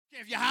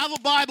If you have a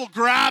Bible,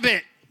 grab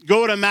it.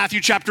 Go to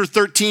Matthew chapter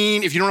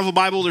 13. If you don't have a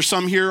Bible, there's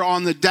some here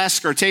on the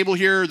desk or table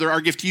here. They're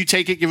our gift to you.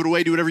 Take it, give it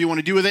away, do whatever you want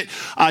to do with it.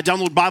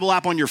 Download Bible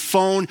app on your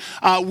phone.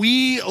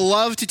 We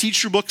love to teach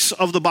through books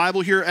of the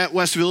Bible here at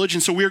West Village,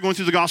 and so we are going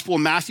through the Gospel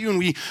of Matthew, and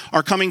we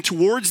are coming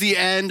towards the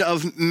end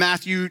of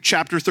Matthew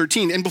chapter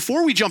 13. And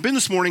before we jump in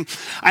this morning,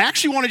 I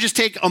actually want to just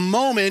take a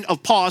moment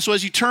of pause, so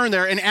as you turn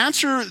there, and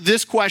answer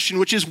this question,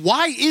 which is,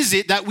 why is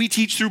it that we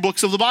teach through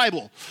books of the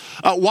Bible?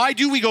 Why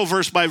do we go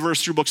verse by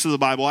verse through books of the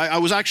Bible? I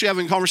was actually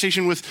having a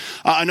conversation with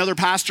another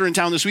pastor in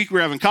town this week. We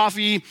were having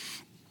coffee,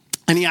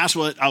 and he asked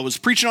what I was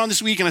preaching on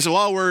this week, and I said,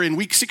 well, we're in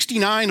week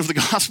 69 of the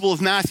Gospel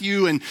of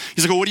Matthew, and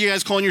he's like, well, what are you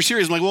guys calling your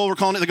series? I'm like, well, we're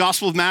calling it the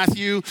Gospel of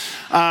Matthew.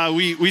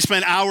 We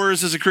spent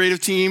hours as a creative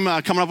team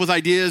coming up with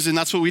ideas, and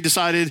that's what we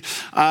decided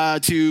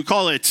to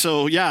call it.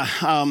 So, yeah.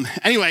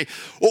 Anyway,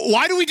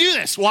 why do we do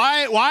this?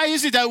 Why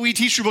is it that we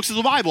teach through books of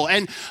the Bible?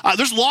 And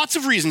there's lots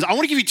of reasons. I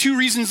want to give you two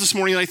reasons this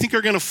morning that I think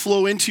are going to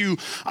flow into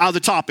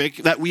the topic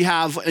that we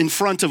have in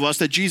front of us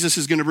that Jesus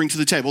is going to bring to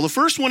the table. The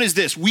first one is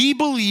this. We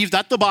believe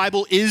that the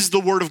Bible is the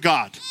Word of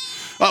God.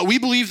 We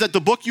believe that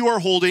the book you are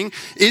holding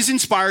is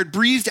inspired,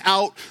 breathed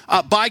out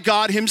by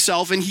God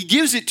himself, and he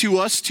gives it to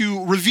us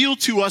to reveal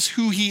to us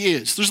who he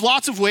is. There's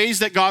lots of ways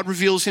that God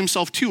reveals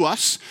himself to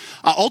us.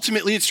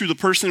 Ultimately, it's through the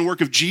person and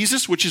work of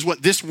Jesus, which is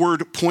what this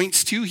word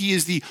points to. He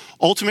is the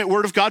ultimate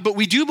word of God, but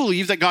we do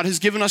believe that God has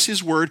given us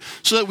his word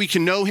so that we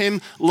can know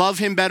him, love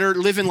him better,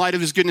 live in light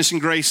of his goodness and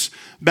grace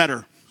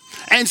better.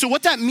 And so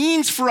what that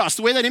means for us,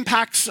 the way that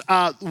impacts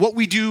what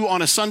we do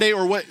on a Sunday,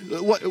 or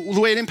the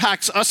way it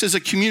impacts us as a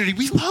community,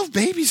 we love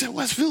babies at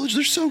West Village.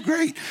 They're so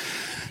great.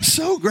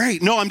 So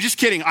great. No, I'm just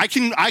kidding. I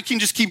can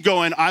just keep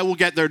going. I will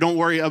get there. Don't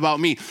worry about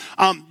me.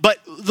 But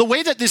the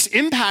way that this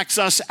impacts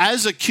us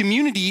as a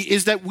community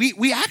is that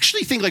we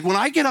actually think, like, when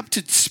I get up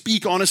to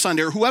speak on a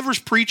Sunday, or whoever's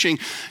preaching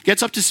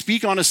gets up to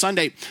speak on a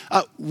Sunday,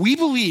 we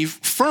believe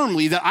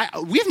firmly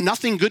that we have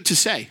nothing good to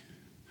say.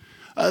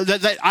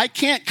 That I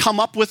can't come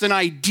up with an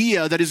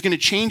idea that is going to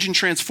change and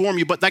transform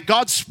you, but that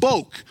God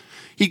spoke.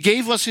 He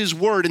gave us his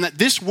word, and that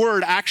this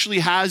word actually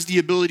has the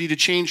ability to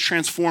change,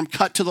 transform,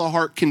 cut to the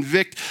heart,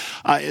 convict,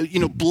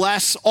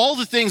 bless, all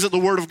the things that the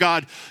word of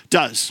God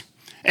does.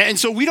 And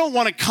so we don't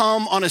want to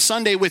come on a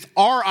Sunday with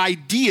our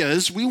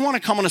ideas. We want to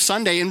come on a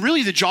Sunday, and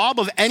really the job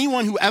of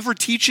anyone who ever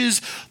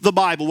teaches the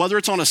Bible, whether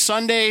it's on a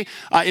Sunday,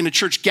 in a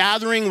church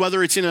gathering,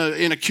 whether it's in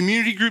a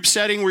community group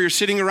setting where you're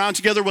sitting around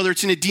together, whether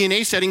it's in a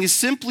DNA setting, is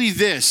simply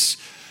this.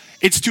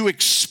 It's to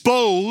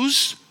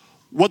expose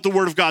what the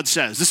Word of God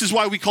says. This is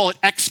why we call it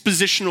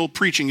expositional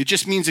preaching. It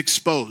just means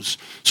expose.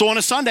 So on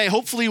a Sunday,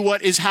 hopefully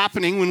what is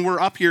happening when we're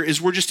up here is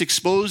we're just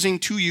exposing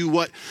to you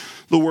what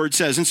the Word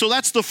says. And so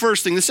that's the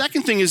first thing. The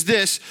second thing is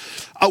this.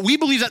 We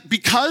believe that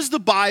because the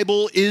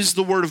Bible is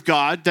the Word of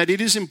God, that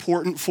it is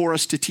important for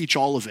us to teach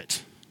all of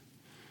it.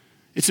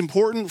 It's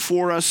important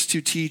for us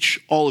to teach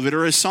all of it.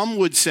 Or as some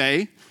would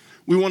say,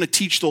 we want to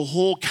teach the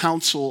whole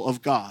counsel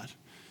of God.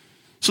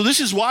 So this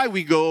is why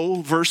we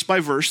go verse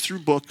by verse through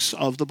books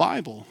of the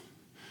Bible.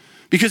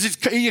 Because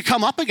you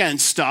come up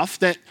against stuff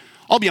that,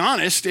 I'll be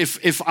honest,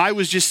 if I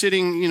was just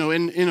sitting,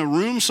 in a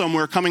room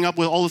somewhere coming up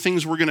with all the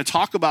things we're going to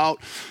talk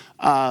about,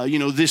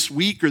 this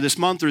week or this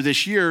month or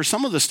this year,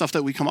 some of the stuff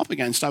that we come up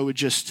against, I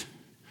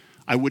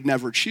would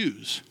never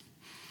choose.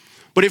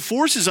 But it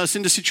forces us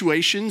into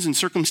situations and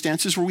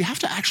circumstances where we have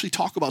to actually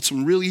talk about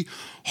some really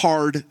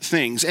hard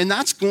things. And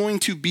that's going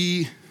to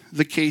be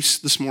the case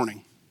this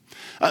morning.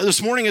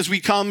 This morning, as we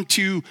come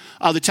to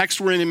the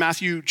text we're in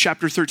Matthew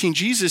chapter 13,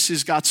 Jesus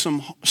has got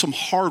some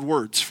hard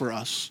words for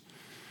us,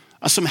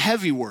 some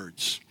heavy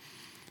words.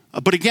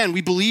 But again,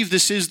 we believe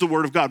this is the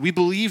Word of God. We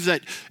believe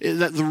that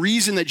the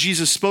reason that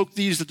Jesus spoke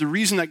these, that the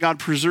reason that God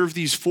preserved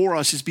these for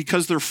us is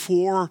because they're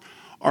for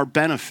our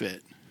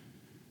benefit.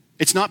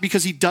 It's not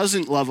because he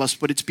doesn't love us,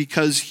 but it's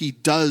because he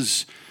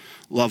does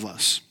love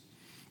us.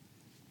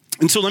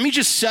 And so let me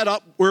just set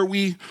up where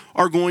we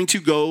are going to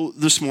go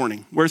this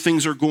morning, where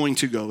things are going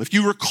to go. If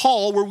you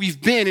recall where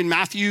we've been in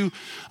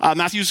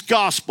Matthew's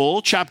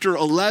Gospel, chapter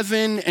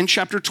 11 and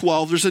chapter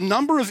 12, there's a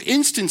number of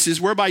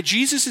instances whereby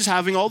Jesus is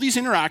having all these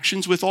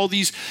interactions with all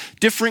these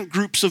different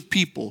groups of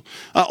people.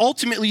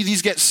 Ultimately,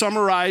 these get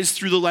summarized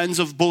through the lens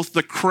of both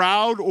the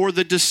crowd or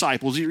the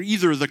disciples,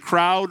 either the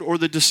crowd or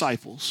the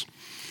disciples.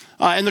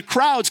 And the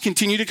crowds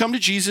continue to come to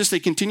Jesus, they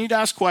continue to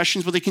ask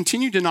questions, but they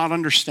continue to not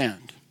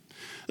understand.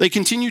 They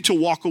continue to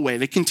walk away.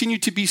 They continue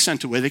to be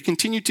sent away. They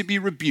continue to be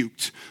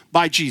rebuked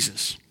by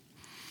Jesus.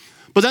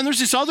 But then there's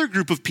this other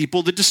group of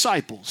people, the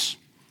disciples.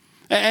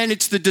 And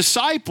it's the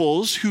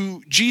disciples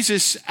who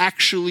Jesus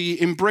actually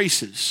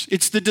embraces.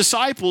 It's the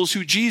disciples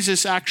who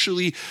Jesus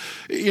actually,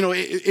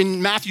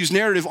 in Matthew's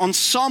narrative, on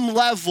some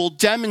level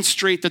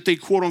demonstrate that they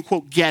quote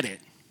unquote get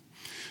it.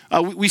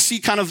 We see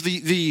kind of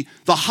the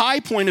high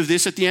point of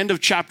this at the end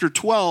of chapter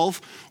 12,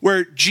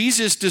 where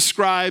Jesus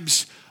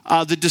describes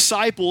the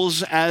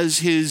disciples as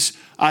his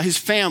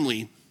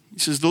family. He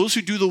says, those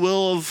who do the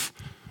will of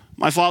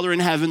my Father in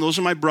heaven, those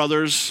are my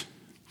brothers,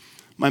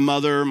 my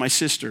mother, my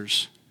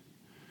sisters.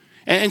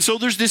 And so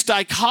there's this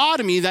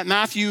dichotomy that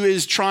Matthew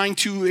is trying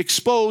to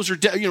expose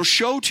or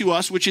show to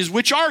us,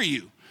 which are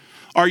you?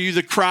 Are you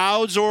the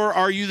crowds or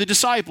are you the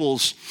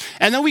disciples?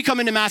 And then we come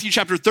into Matthew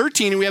chapter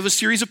 13 and we have a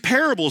series of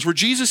parables where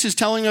Jesus is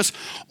telling us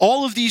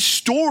all of these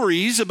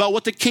stories about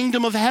what the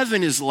kingdom of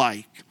heaven is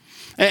like.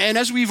 And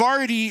as we've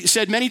already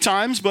said many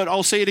times, but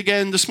I'll say it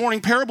again this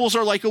morning, parables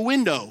are like a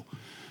window.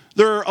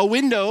 They're a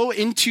window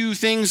into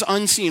things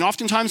unseen.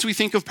 Oftentimes we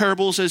think of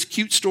parables as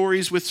cute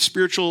stories with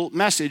spiritual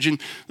message, and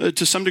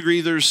to some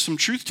degree there's some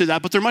truth to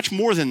that, but they're much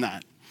more than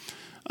that.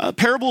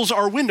 Parables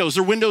are windows.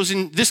 They're windows,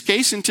 in this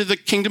case, into the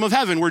kingdom of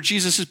heaven, where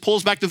Jesus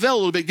pulls back the veil a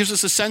little bit, gives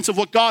us a sense of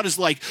what God is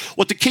like,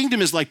 what the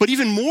kingdom is like. But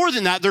even more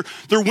than that,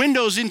 they're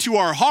windows into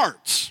our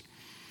hearts.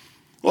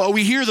 Well,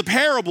 we hear the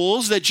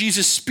parables that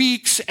Jesus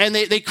speaks, and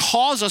they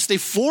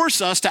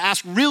force us to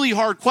ask really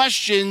hard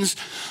questions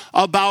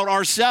about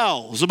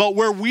ourselves, about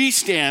where we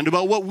stand,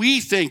 about what we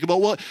think, about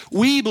what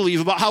we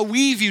believe, about how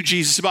we view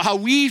Jesus, about how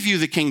we view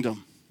the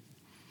kingdom.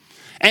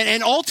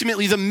 And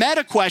ultimately, the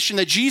meta question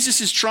that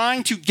Jesus is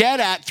trying to get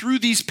at through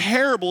these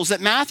parables,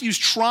 that Matthew's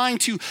trying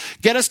to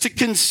get us to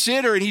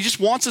consider, and he just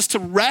wants us to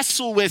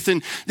wrestle with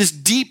in this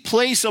deep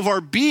place of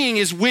our being,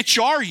 is which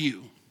are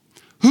you?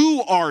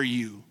 Who are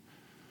you?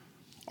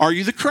 Are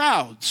you the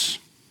crowds?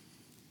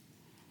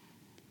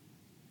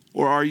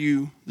 Or are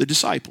you the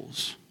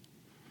disciples?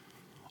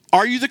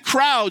 Are you the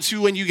crowds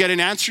who, when you get an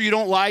answer you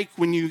don't like,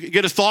 when you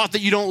get a thought that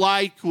you don't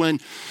like, when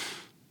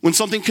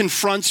something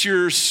confronts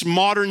your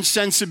modern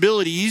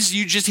sensibilities,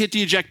 you just hit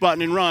the eject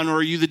button and run? Or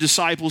are you the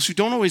disciples who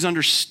don't always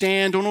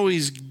understand, don't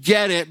always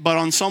get it, but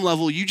on some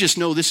level you just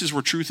know this is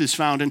where truth is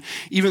found, and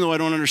even though I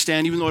don't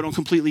understand, even though I don't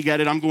completely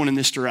get it, I'm going in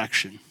this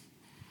direction.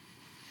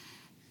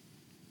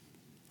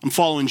 I'm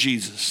following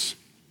Jesus.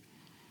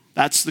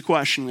 That's the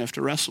question we have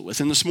to wrestle with.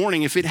 And this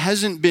morning, if it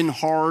hasn't been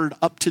hard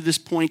up to this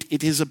point,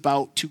 it is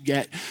about to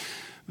get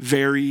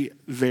very,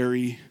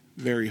 very,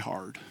 very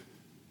hard.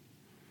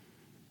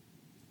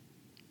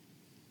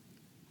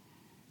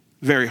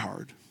 Very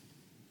hard.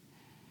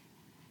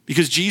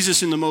 Because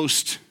Jesus, in the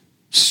most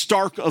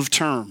stark of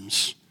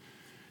terms,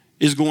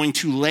 is going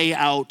to lay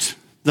out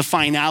the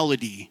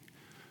finality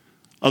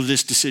of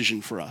this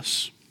decision for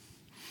us.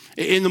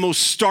 In the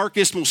most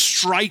starkest, most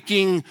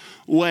striking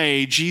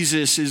way,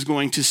 Jesus is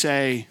going to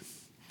say,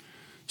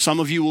 some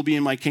of you will be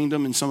in my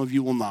kingdom and some of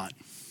you will not.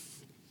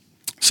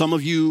 Some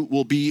of you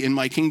will be in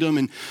my kingdom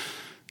and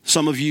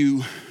some of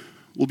you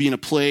will be in a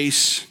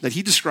place that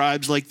he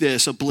describes like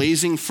this: a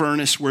blazing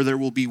furnace where there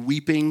will be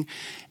weeping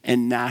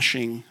and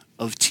gnashing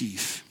of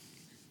teeth.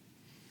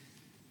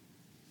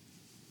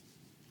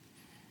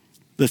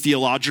 The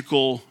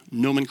theological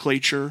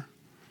nomenclature,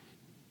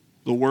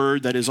 the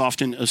word that is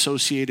often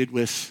associated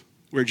with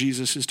where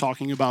Jesus is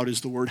talking about,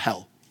 is the word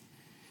hell.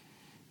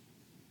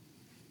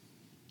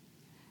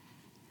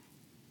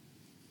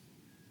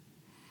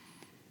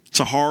 It's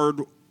a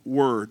hard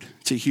word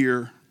to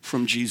hear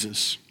from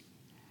Jesus.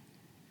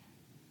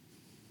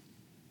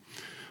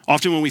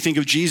 Often when we think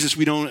of Jesus,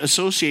 we don't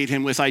associate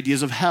him with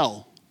ideas of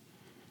hell.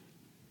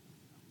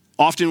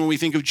 Often when we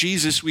think of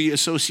Jesus, we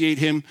associate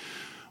him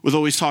with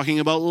always talking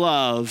about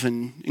love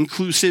and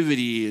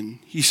inclusivity, and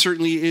he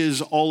certainly is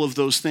all of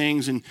those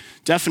things and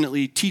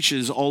definitely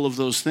teaches all of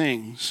those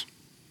things.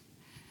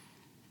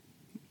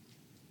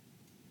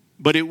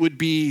 But it would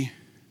be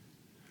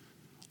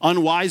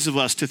unwise of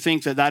us to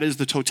think that that is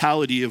the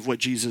totality of what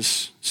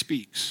Jesus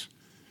speaks.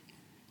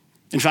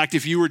 In fact,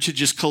 if you were to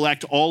just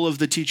collect all of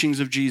the teachings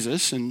of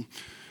Jesus and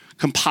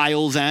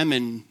compile them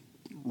and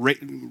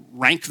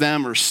rank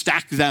them or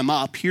stack them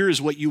up, here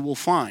is what you will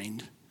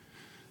find: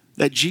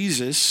 that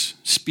Jesus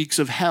speaks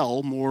of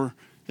hell more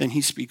than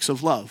he speaks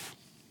of love.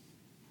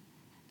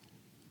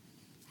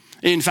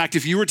 In fact,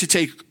 if you were to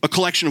take a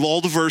collection of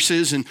all the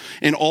verses and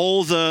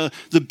all the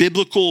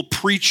biblical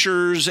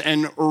preachers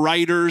and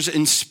writers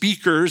and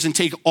speakers and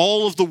take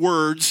all of the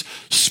words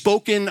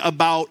spoken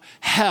about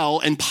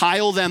hell and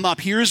pile them up,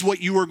 here's what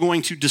you are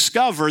going to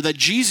discover: that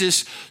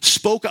Jesus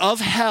spoke of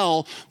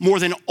hell more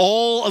than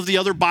all of the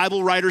other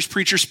Bible writers,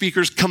 preachers,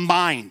 speakers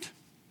combined.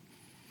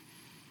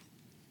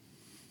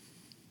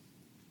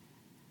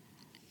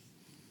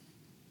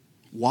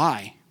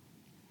 Why?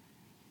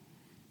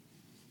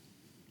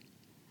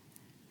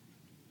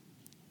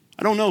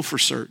 I don't know for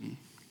certain.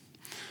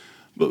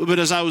 But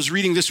as I was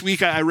reading this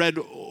week, I read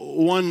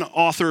one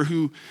author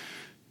who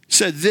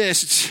said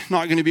this. It's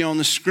not going to be on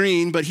the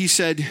screen, but he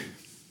said,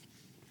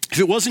 if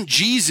it wasn't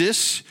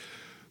Jesus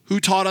who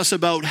taught us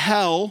about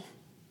hell,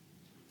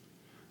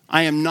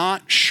 I am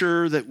not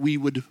sure that we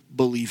would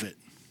believe it.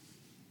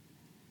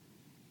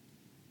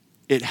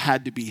 It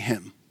had to be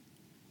him.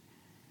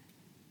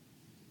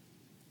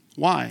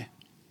 Why?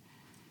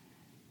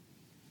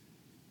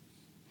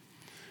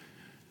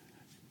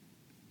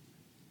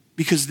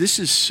 Because this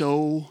is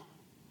so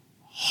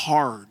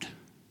hard.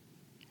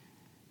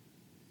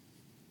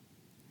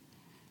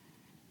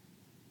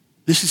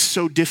 This is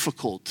so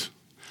difficult.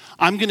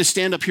 I'm going to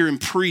stand up here and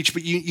preach,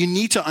 but you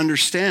need to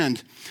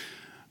understand,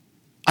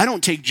 I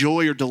don't take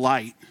joy or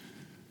delight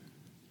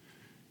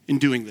in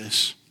doing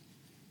this.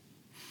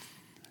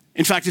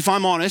 In fact, if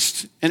I'm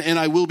honest, and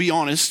I will be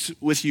honest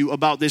with you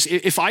about this,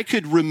 if I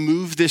could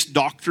remove this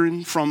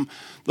doctrine from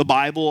the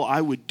Bible,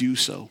 I would do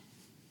so.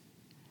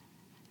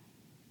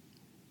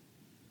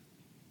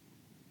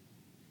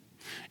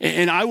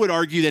 And I would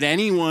argue that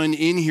anyone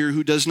in here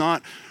who does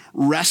not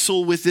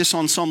wrestle with this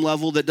on some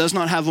level, that does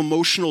not have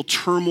emotional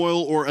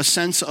turmoil or a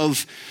sense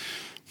of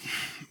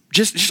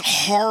just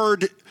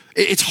hard,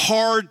 it's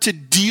hard to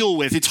deal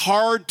with, it's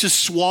hard to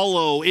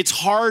swallow, it's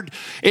hard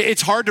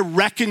to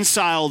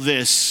reconcile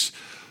this.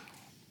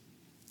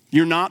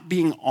 You're not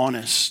being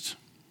honest.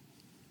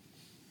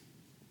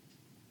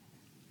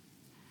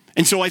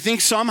 And so I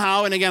think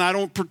somehow, and again, I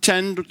don't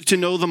pretend to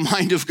know the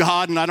mind of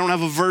God, and I don't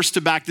have a verse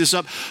to back this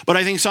up, but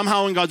I think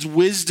somehow in God's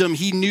wisdom,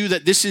 he knew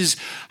that this is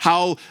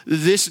how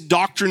this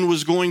doctrine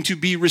was going to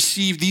be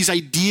received. These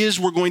ideas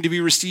were going to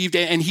be received,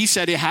 and he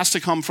said it has to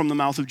come from the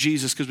mouth of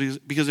Jesus,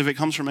 because if it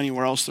comes from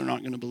anywhere else, they're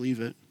not going to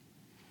believe it.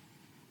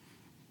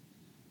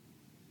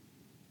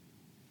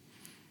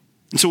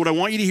 And so what I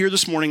want you to hear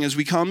this morning as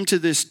we come to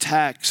this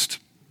text,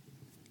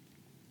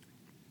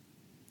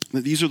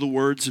 that these are the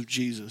words of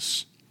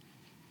Jesus.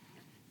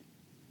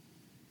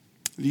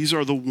 These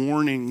are the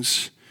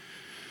warnings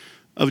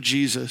of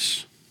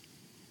Jesus.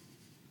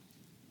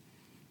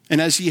 And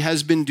as he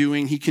has been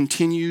doing, he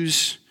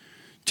continues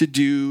to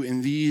do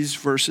in these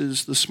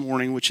verses this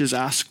morning, which is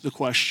ask the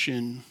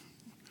question,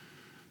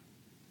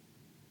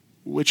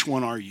 which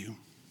one are you?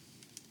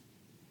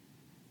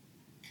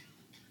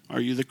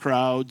 Are you the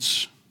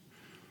crowds,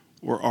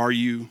 or are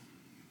you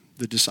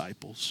the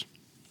disciples?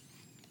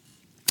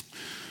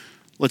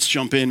 Let's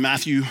jump in.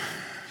 Matthew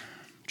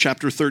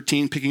chapter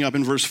 13, picking up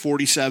in verse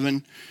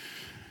 47.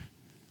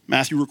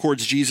 Matthew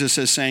records Jesus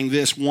as saying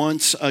this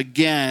once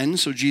again.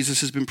 So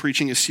Jesus has been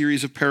preaching a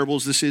series of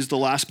parables. This is the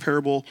last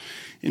parable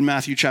in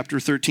Matthew chapter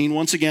 13.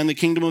 Once again, the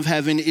kingdom of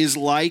heaven is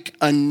like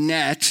a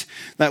net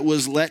that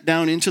was let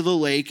down into the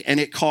lake, and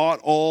it caught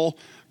all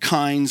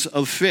kinds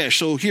of fish.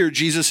 So here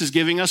Jesus is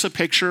giving us a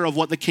picture of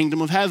what the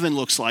kingdom of heaven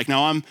looks like.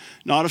 Now, I'm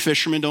not a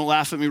fisherman. Don't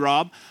laugh at me,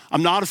 Rob.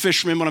 I'm not a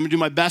fisherman, but I'm going to do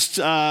my best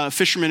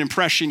fisherman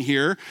impression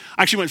here.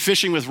 I actually went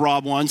fishing with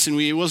Rob once, and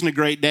it wasn't a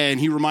great day,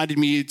 and he reminded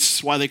me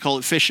it's why they call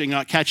it fishing,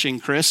 not catching,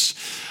 Chris.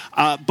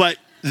 But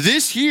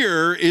this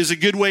here is a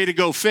good way to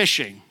go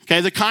fishing. Okay,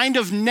 the kind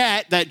of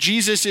net that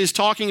Jesus is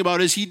talking about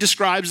as he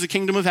describes the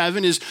kingdom of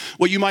heaven is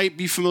what you might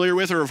be familiar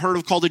with or have heard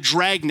of called a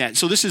drag net.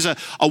 So this is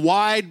a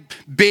wide,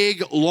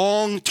 big,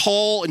 long,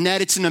 tall net.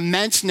 It's an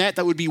immense net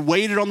that would be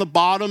weighted on the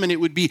bottom, and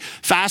it would be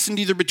fastened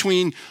either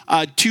between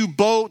two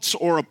boats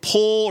or a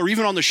pole, or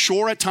even on the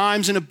shore at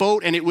times in a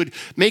boat, and it would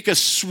make a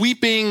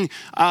sweeping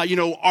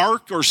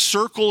arc or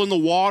circle in the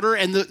water.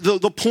 And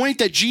the point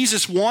that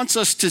Jesus wants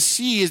us to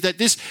see is that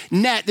this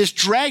net, this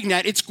drag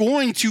net, it's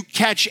going to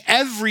catch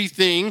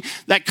everything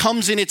that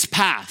comes in its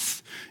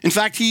path. In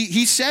fact,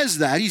 he says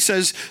that. He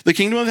says, the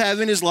kingdom of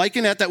heaven is like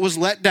a net that was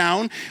let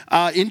down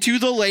into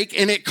the lake,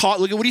 and it caught,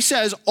 look at what he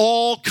says,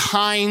 all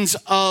kinds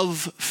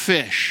of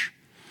fish.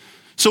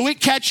 So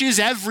it catches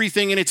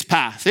everything in its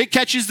path. It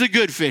catches the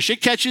good fish. It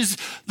catches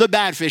the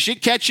bad fish.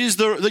 It catches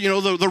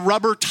the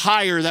rubber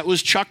tire that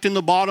was chucked in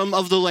the bottom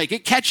of the lake.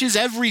 It catches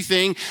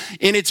everything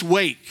in its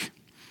wake.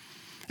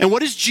 And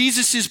what is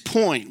Jesus'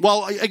 point?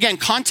 Well, again,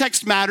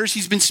 context matters.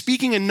 He's been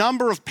speaking a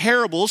number of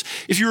parables.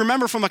 If you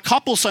remember from a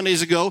couple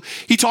Sundays ago,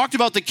 he talked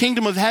about the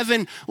kingdom of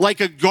heaven like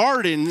a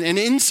garden, and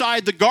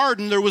inside the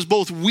garden there was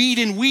both wheat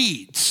and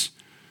weeds.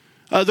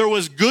 There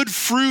was good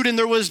fruit and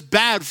there was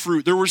bad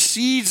fruit. There were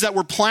seeds that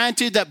were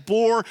planted that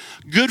bore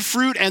good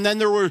fruit, and then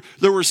there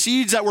were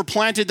seeds that were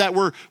planted that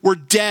were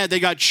dead.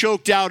 They got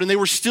choked out, and they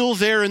were still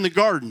there in the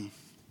garden.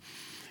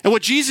 And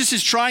what Jesus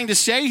is trying to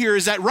say here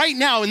is that right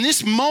now, in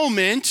this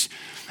moment,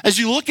 as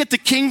you look at the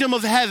kingdom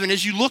of heaven,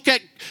 as you look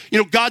at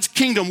God's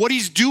kingdom, what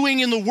he's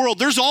doing in the world,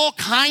 there's all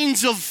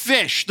kinds of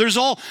fish. There's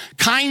all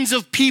kinds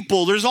of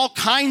people. There's all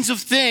kinds of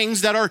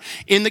things that are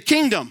in the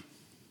kingdom.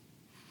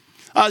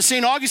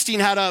 St. Augustine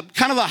had a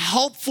kind of a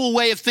helpful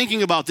way of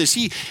thinking about this.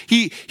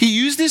 He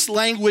used this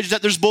language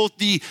that there's both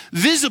the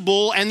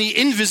visible and the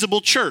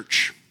invisible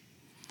church.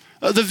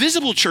 The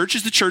visible church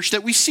is the church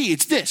that we see.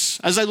 It's this.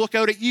 As I look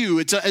out at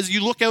you, as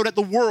you look out at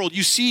the world,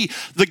 you see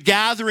the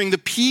gathering, the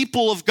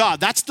people of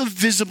God. That's the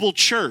visible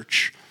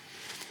church.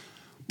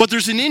 But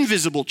there's an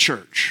invisible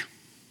church.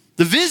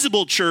 The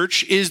visible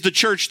church is the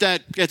church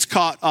that gets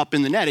caught up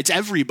in the net. It's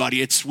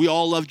everybody. We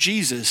all love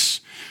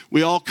Jesus.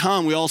 We all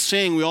come, we all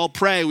sing, we all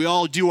pray, we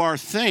all do our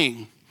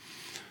thing.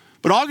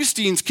 But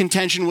Augustine's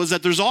contention was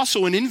that there's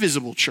also an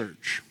invisible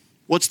church.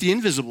 What's the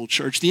invisible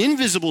church? The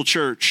invisible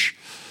church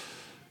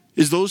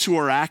is those who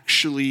are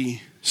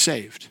actually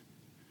saved.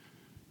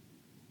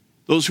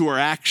 Those who are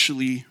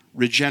actually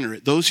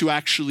regenerate. Those who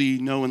actually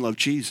know and love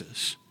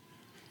Jesus.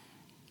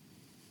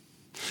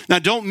 Now,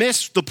 don't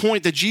miss the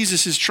point that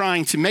Jesus is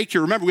trying to make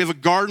here. Remember, we have a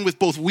garden with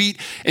both wheat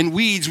and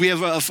weeds. We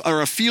have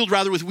a field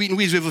rather with wheat and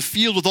weeds. We have a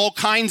field with all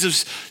kinds of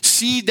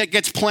seed that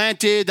gets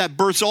planted, that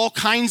births all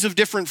kinds of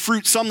different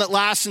fruits, some that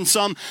last and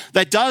some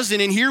that doesn't.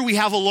 And here we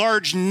have a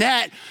large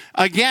net,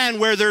 again,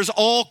 where there's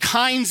all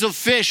kinds of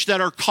fish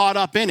that are caught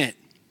up in it.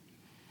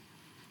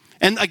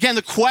 And again,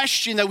 the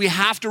question that we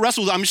have to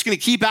wrestle with, I'm just going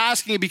to keep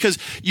asking it because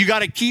you got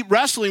to keep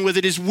wrestling with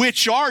it, is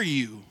which are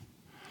you?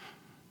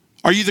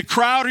 Are you the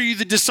crowd or are you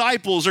the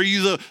disciples? Are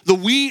you the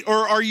wheat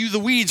or are you the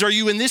weeds? Are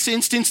you, in this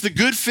instance, the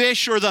good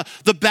fish or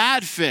the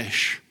bad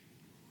fish?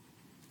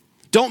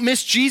 Don't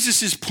miss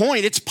Jesus'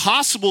 point. It's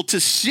possible to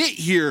sit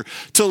here,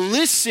 to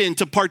listen,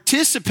 to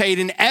participate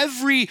in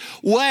every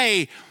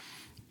way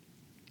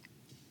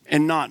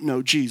and not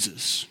know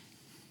Jesus.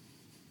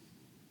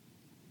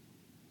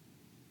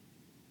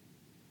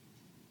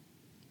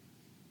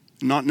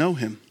 Not know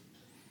him.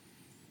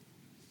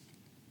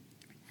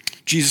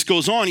 Jesus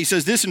goes on, he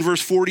says this in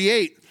verse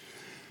 48.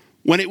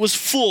 When it was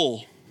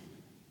full,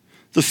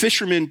 the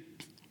fishermen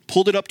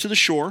pulled it up to the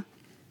shore,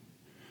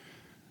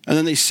 and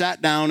then they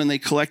sat down and they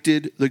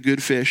collected the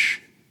good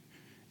fish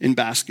in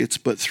baskets,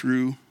 but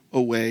threw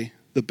away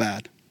the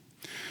bad.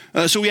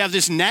 So we have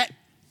this net.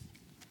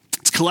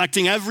 It's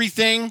collecting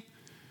everything.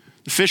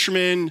 The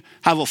fishermen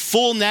have a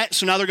full net,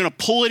 so now they're going to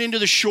pull it into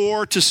the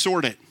shore to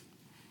sort it.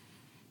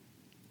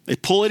 They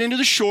pull it into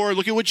the shore.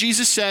 Look at what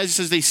Jesus says. He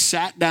says they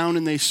sat down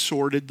and they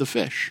sorted the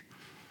fish.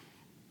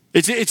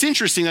 It's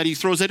interesting that he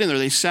throws that in there.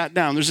 They sat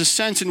down. There's a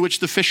sense in which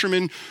the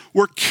fishermen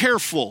were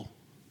careful.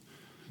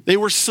 They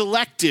were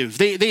selective.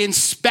 They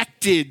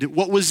inspected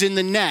what was in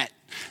the net.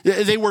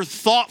 They were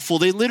thoughtful.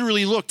 They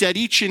literally looked at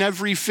each and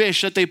every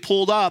fish that they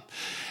pulled up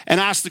and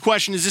asked the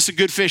question, is this a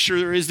good fish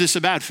or is this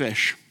a bad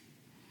fish?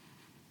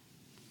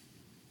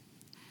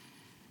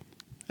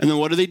 And then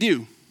what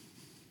do?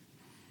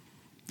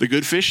 The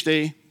good fish,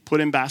 they put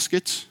in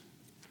baskets.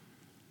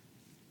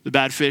 The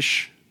bad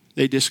fish,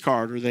 they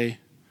discard or they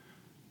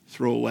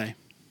throw away.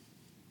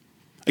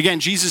 Again,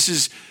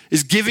 Jesus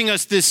is giving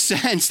us this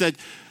sense that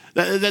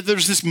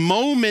there's this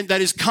moment that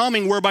is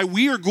coming whereby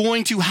we are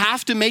going to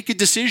have to make a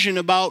decision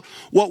about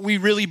what we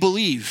really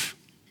believe.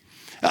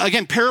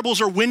 Again, parables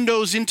are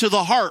windows into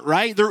the heart,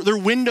 right? They're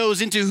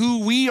windows into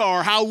who we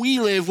are, how we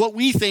live, what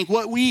we think,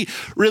 what we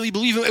really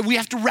believe. We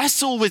have to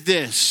wrestle with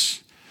this.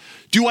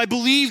 Do I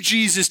believe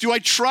Jesus? Do I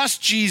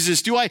trust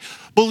Jesus? Do I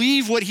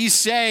believe what he's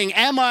saying?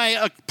 Am I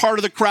a part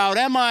of the crowd?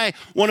 Am I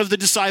one of the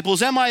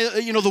disciples? Am I,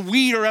 the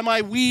wheat or am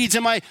I weeds?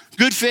 Am I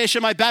good fish?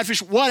 Am I bad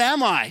fish? What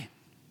am I?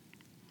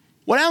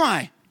 What am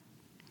I?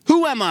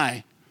 Who am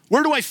I?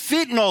 Where do I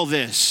fit in all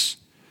this?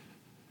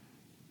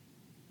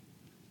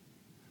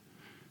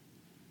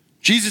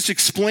 Jesus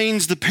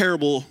explains the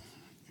parable,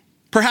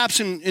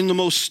 perhaps in the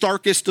most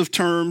starkest of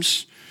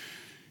terms,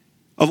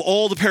 of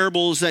all the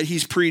parables that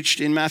he's preached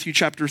in Matthew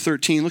chapter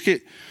 13. Look at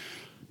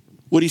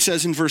what he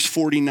says in verse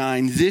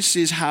 49. This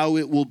is how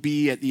it will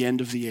be at the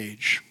end of the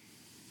age.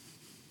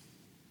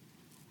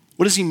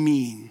 What does he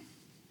mean?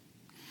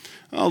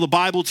 Well, the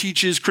Bible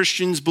teaches,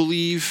 Christians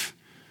believe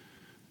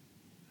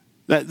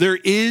that there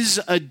is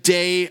a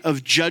day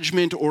of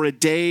judgment or a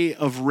day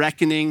of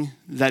reckoning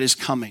that is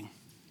coming.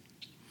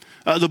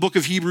 The book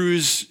of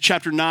Hebrews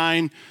chapter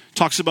 9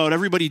 talks about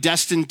everybody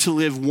destined to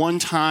live one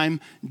time,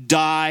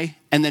 die,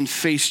 and then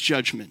face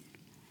judgment.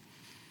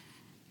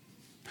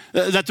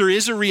 That there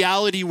is a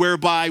reality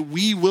whereby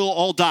we will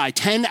all die.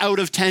 10 out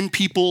of 10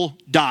 people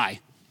die.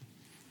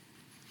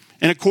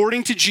 And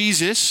according to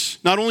Jesus,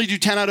 not only do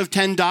 10 out of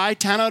 10 die,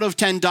 10 out of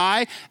 10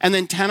 die, and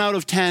then 10 out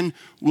of 10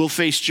 will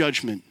face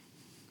judgment.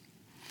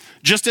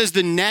 Just as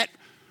the net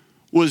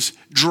was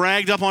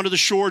dragged up onto the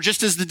shore,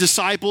 just as the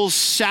disciples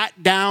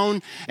sat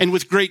down and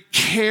with great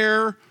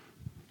care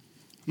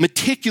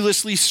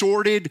meticulously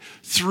sorted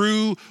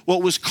through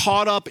what was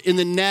caught up in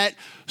the net,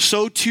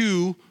 so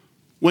too,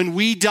 when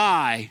we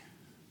die,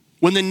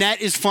 when the net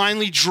is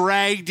finally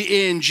dragged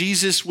in,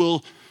 Jesus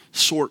will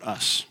sort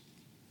us.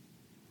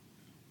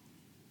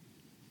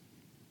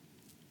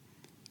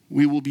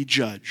 We will be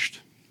judged.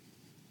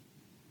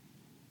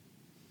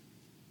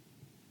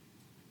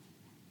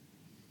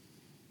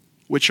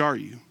 Which are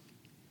you?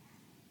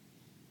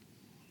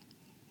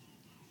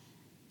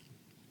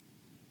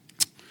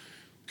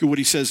 Look at what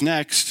he says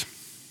next.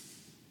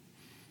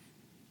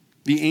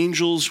 The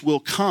angels will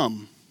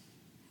come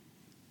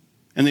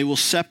and they will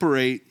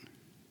separate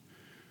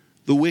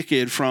the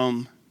wicked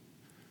from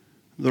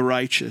the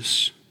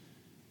righteous.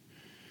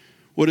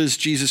 What does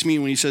Jesus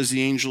mean when he says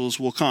the angels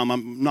will come?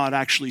 I'm not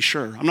actually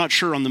sure. I'm not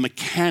sure on the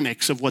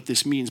mechanics of what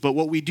this means. But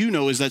what we do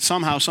know is that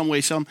somehow, some way,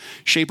 some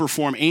shape or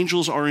form,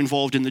 angels are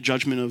involved in the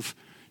judgment of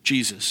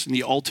Jesus, in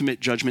the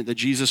ultimate judgment that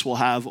Jesus will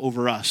have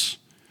over us.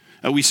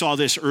 We saw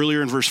this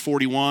earlier in verse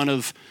 41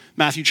 of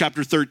Matthew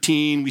chapter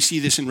 13. We see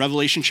this in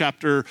Revelation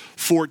chapter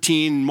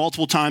 14,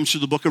 multiple times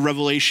through the book of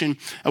Revelation.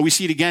 We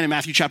see it again in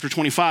Matthew chapter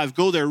 25.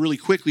 Go there really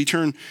quickly.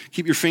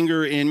 Keep your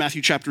finger in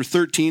Matthew chapter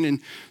 13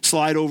 and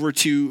slide over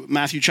to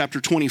Matthew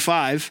chapter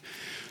 25.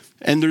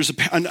 And there's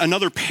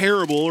another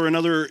parable or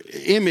another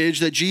image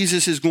that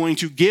Jesus is going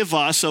to give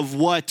us of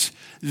what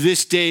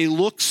this day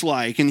looks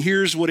like. And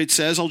here's what it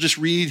says. I'll just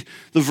read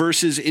the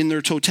verses in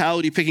their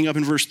totality, picking up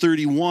in verse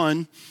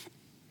 31.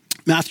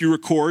 Matthew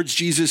records,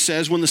 Jesus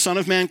says, when the Son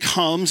of Man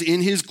comes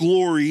in his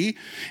glory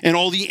and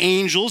all the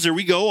angels, there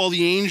we go, all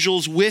the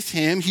angels with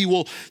him, he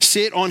will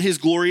sit on his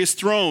glorious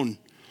throne.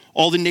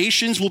 All the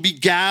nations will be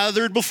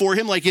gathered before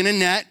him like in a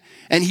net,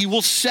 and he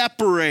will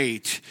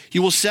separate. He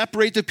will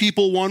separate the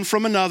people one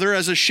from another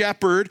as a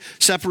shepherd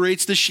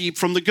separates the sheep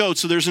from the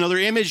goats. So there's another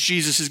image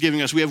Jesus is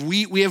giving us. We have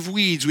wheat, we have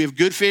weeds, we have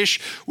good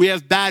fish, we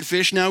have bad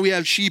fish. Now we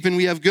have sheep and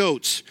we have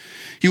goats.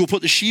 He will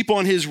put the sheep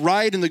on his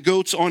right and the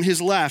goats on his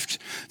left.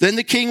 Then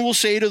the king will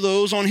say to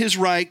those on his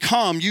right,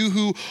 "Come, you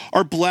who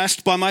are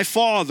blessed by my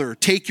Father,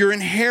 take your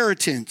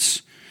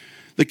inheritance,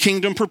 the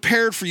kingdom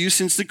prepared for you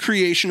since the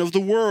creation of the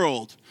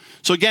world."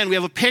 So again, we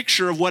have a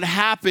picture of what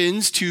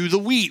happens to the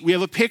wheat. We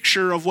have a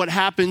picture of what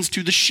happens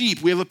to the sheep.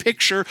 We have a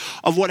picture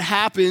of what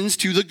happens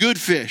to the good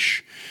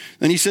fish.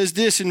 Then he says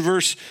this in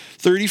verse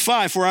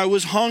 35, "For I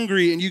was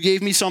hungry and you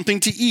gave me something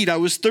to eat. I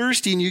was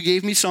thirsty and you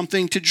gave me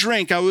something to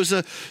drink. I was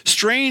a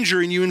stranger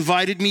and you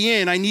invited me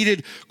in. I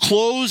needed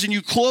clothes and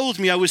you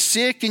clothed me. I was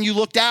sick and you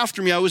looked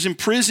after me. I was in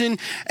prison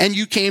and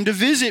you came to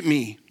visit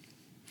me."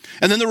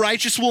 And then the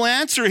righteous will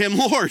answer him,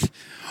 "Lord,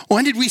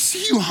 when did we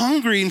see you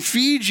hungry and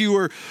feed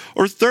you,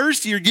 or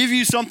thirsty or give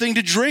you something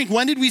to drink?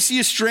 When did we see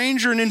a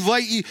stranger and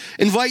invite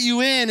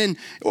you in,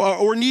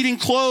 or needing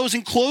clothes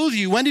and clothe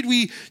you? When did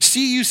we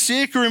see you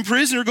sick or in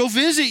prison or go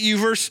visit you?"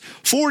 Verse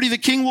 40, the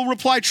king will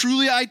reply,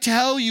 "Truly I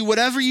tell you,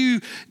 whatever you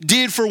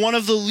did for one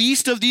of the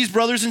least of these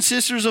brothers and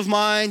sisters of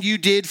mine, you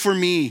did for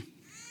me."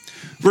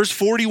 Verse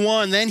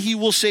 41, then he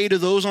will say to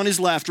those on his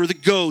left, or the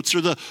goats,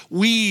 or the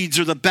weeds,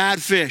 or the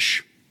bad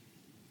fish,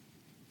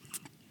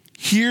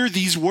 "Hear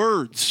these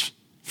words,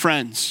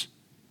 friends.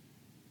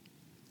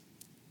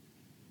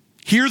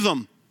 Hear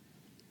them.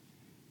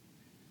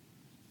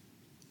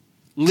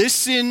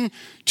 Listen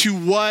to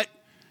what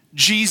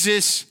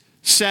Jesus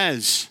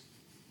says.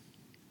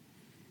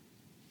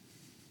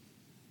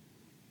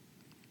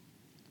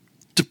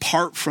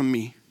 Depart from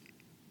me.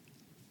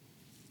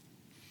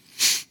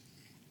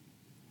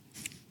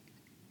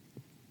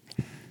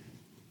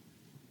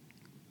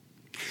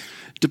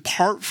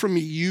 Depart from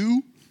me,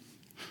 you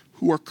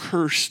who are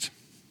cursed,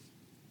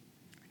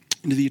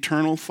 into the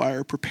eternal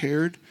fire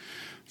prepared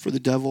for the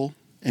devil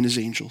and his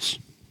angels."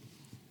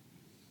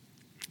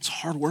 It's a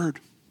hard word.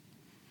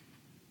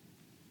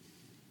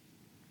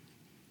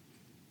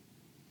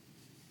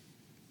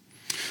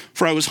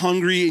 "For I was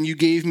hungry and you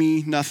gave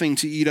me nothing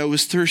to eat. I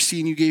was thirsty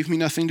and you gave me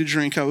nothing to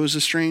drink. I was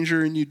a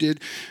stranger and you did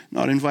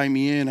not invite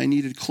me in. I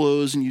needed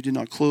clothes and you did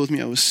not clothe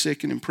me. I was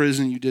sick and in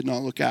prison and you did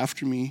not look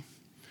after me."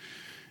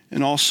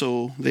 And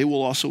also, they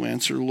will also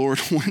answer, "Lord,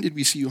 when did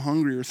we see you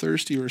hungry or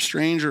thirsty or a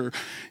stranger, or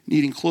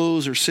needing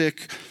clothes or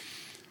sick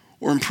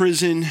or in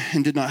prison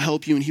and did not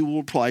help you?" And he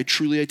will reply,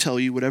 "Truly I tell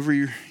you, whatever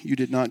you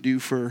did not do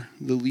for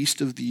the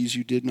least of these,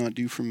 you did not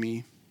do for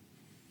me."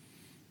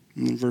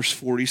 And in verse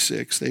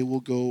 46, they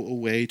will go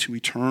away to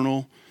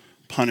eternal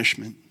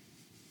punishment,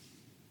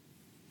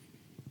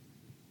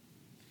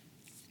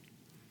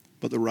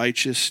 but the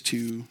righteous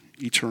to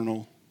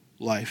eternal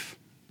life.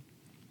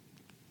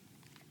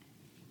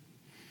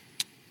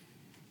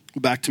 Go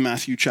back to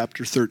Matthew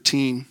chapter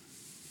 13,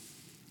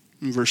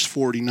 in verse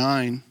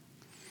 49.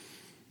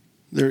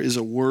 There is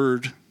a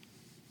word.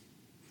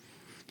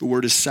 The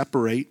word is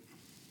separate.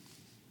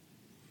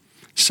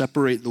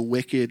 Separate the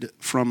wicked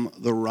from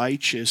the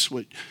righteous.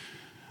 What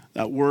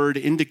that word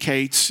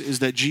indicates is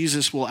that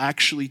Jesus will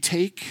actually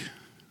take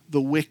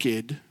the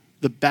wicked,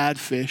 the bad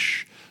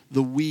fish,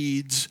 the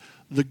weeds,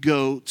 the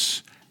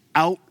goats,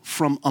 out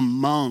from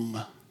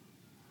among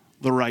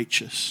the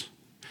righteous,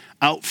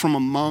 out from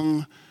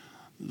among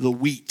the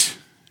wheat,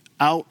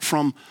 out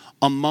from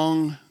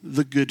among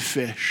the good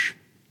fish.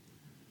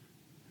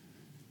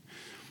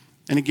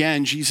 And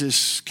again,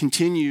 Jesus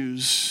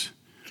continues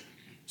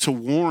to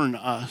warn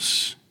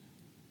us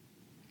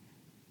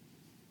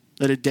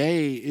that a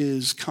day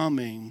is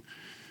coming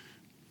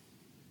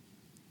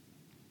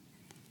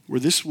where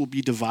this will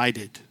be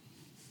divided.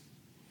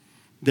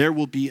 There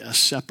will be a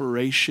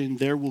separation.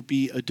 There will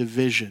be a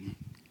division.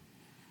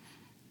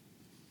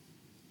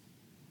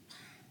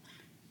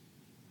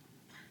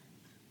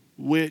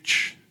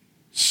 Which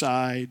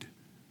side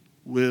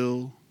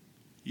will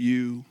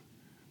you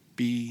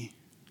be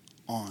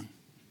on?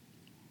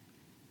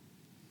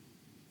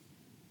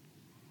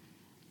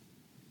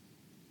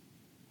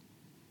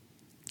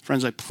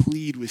 Friends, I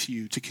plead with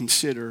you to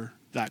consider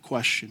that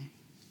question.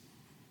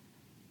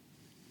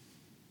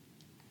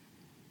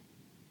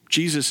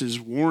 Jesus is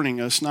warning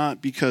us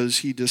not because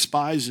he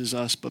despises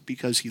us, but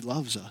because he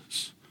loves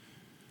us.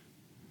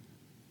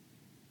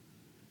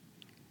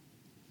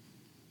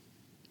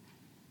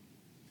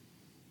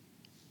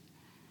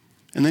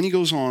 And then he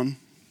goes on,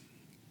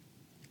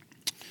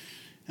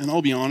 and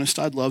I'll be honest,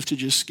 I'd love to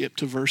just skip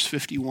to verse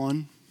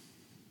 51.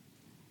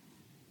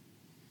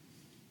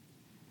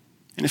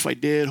 And if I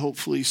did,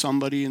 hopefully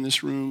somebody in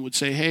this room would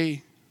say,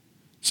 "Hey,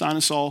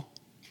 Sinusol,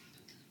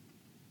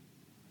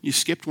 you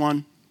skipped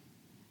one."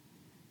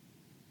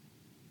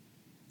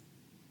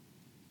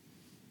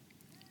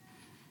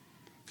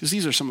 Because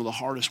these are some of the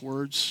hardest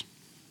words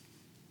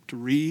to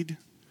read,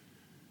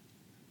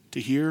 to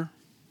hear.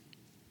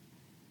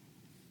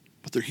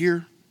 But they're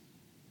here.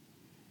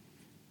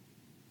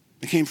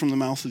 They came from the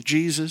mouth of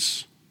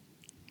Jesus.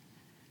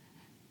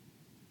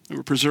 They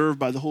were preserved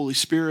by the Holy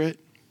Spirit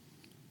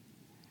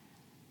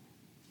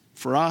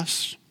for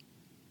us.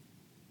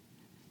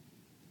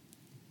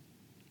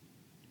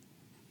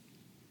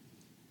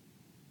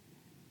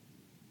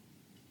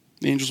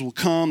 The angels will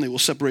come, they will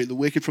separate the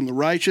wicked from the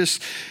righteous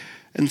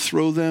and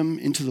throw them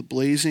into the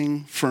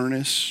blazing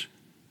furnace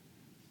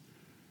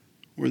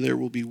where there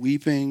will be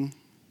weeping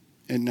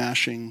and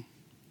gnashing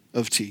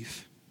of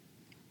teeth.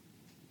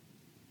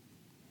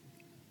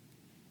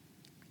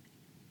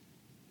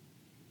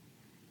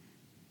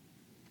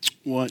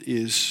 What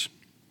is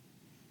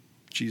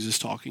Jesus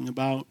talking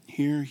about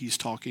here? He's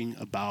talking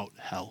about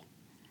hell.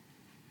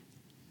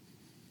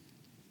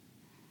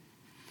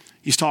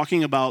 He's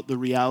talking about the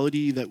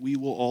reality that we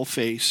will all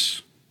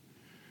face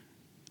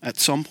at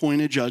some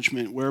point of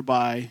judgment,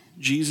 whereby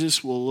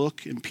Jesus will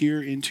look and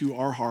peer into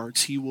our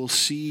hearts. He will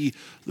see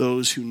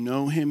those who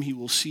know him. He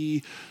will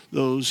see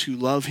those who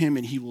love him,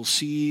 and he will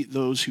see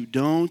those who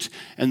don't.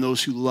 And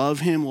those who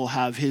love him will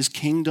have his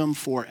kingdom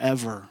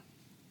forever.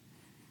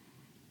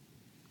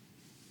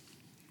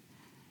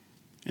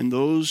 And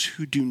those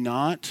who do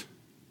not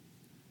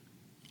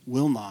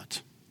will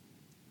not.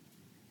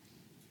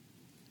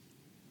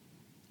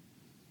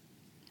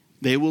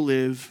 They will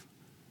live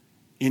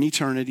in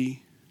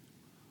eternity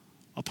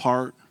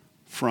apart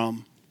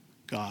from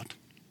God.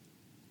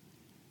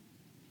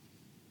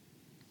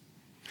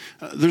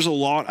 There's a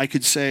lot I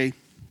could say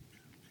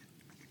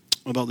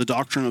about the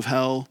doctrine of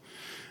hell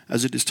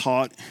as it is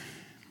taught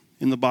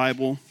in the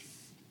Bible.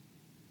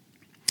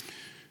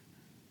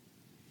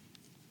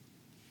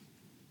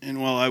 And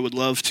while I would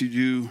love to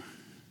do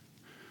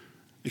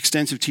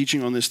extensive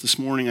teaching on this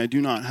morning, I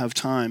do not have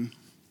time.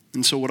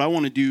 And so what I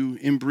want to do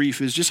in brief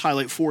is just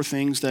highlight 4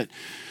 things that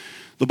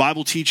the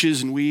Bible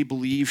teaches and we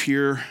believe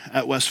here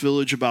at West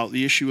Village about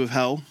the issue of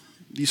hell.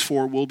 These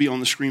 4 will be on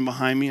the screen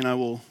behind me, and I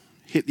will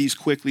hit these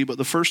quickly. But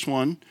the first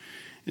one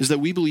is that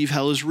we believe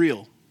hell is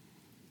real.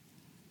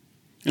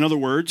 In other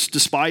words,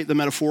 despite the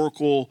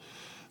metaphorical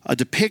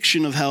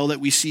depiction of hell that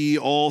we see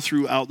all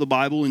throughout the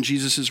Bible in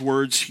Jesus'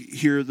 words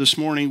here this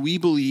morning, we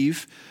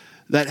believe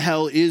that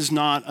hell is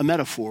not a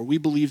metaphor. We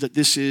believe that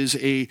this is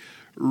a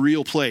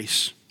real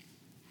place.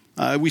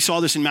 We saw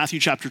this in Matthew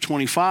chapter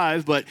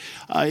 25, but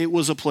it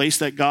was a place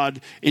that God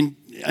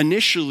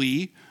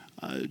initially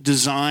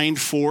designed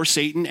for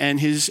Satan and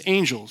his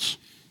angels.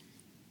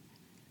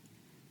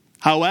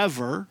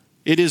 However,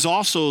 it is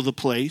also the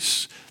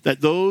place that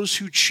those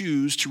who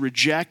choose to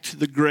reject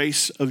the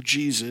grace of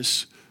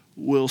Jesus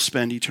will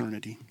spend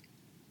eternity.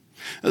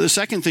 The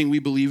second thing we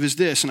believe is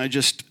this, and I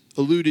just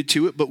alluded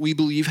to it, but we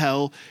believe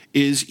hell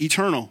is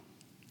eternal.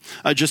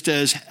 Just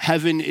as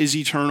heaven is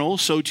eternal,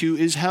 so too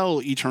is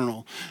hell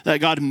eternal. That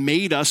God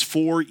made us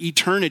for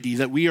eternity,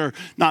 that we are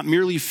not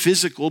merely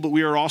physical, but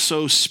we are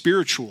also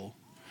spiritual.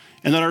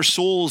 And that our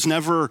souls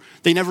never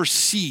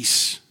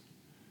cease.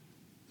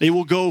 They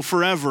will go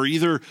forever,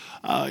 either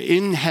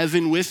in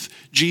heaven with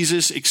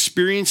Jesus,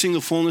 experiencing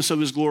the fullness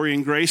of his glory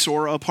and grace,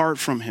 or apart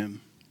from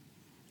him.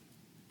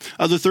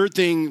 The third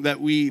thing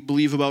that we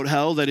believe about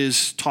hell that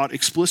is taught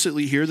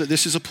explicitly here, that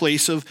this is a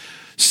place of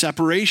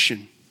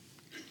separation.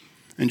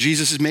 And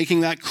Jesus is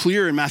making that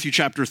clear in Matthew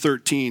chapter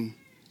 13,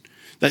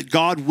 that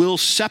God will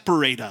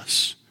separate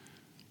us.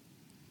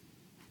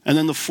 And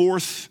then the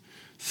fourth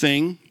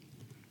thing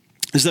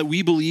is that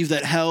we believe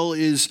that hell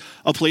is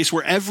a place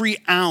where every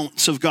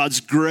ounce of God's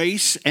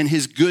grace and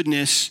his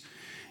goodness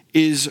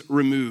is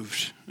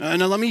removed.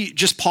 Now let me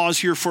just pause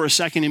here for a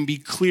second and be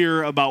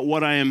clear about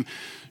what I am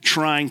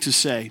trying to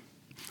say.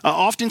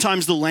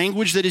 Oftentimes the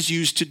language that is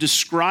used to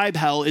describe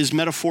hell is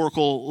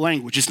metaphorical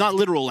language. It's not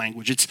literal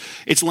language.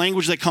 It's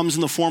language that comes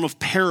in the form of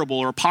parable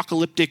or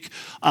apocalyptic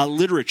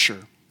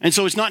literature. And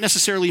so it's not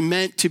necessarily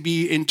meant to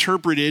be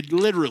interpreted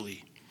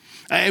literally.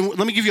 And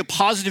let me give you a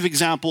positive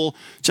example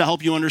to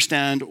help you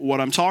understand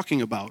what I'm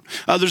talking about.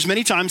 There's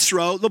many times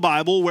throughout the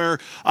Bible where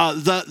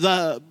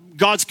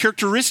God's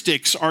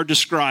characteristics are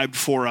described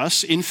for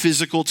us in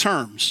physical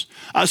terms.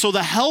 So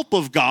the help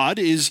of God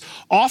is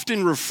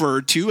often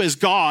referred to as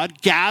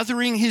God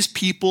gathering his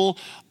people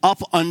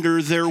up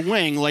under their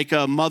wing, like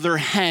a mother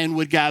hen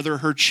would gather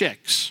her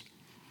chicks.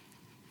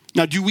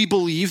 Now, do we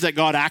believe that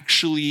God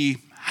actually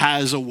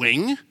has a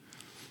wing?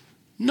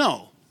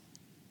 No.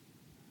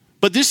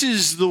 But this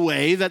is the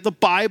way that the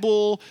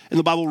Bible and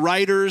the Bible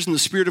writers and the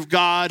Spirit of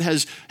God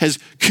has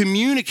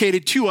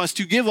communicated to us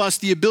to give us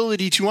the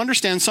ability to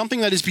understand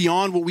something that is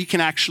beyond what we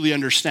can actually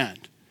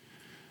understand.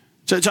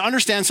 To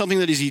understand something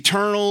that is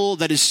eternal,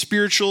 that is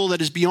spiritual, that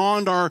is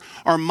beyond our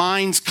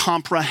mind's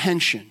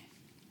comprehension.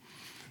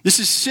 This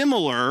is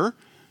similar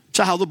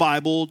to how the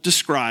Bible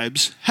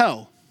describes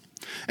hell.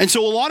 And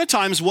so a lot of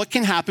times what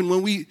can happen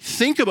when we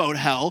think about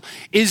hell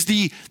is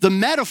the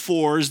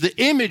metaphors, the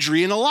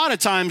imagery, and a lot of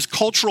times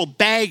cultural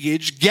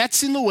baggage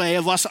gets in the way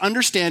of us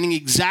understanding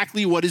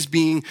exactly what is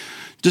being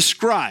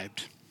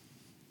described.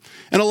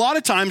 And a lot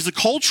of times the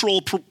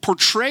cultural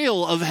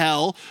portrayal of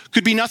hell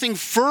could be nothing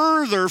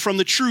further from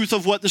the truth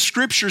of what the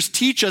scriptures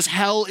teach us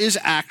hell is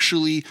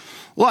actually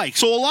like.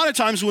 So a lot of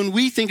times when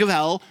we think of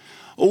hell,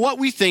 what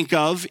we think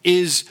of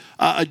is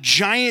a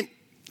giant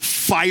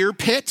fire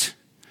pit,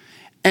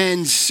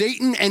 and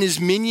Satan and his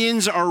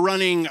minions are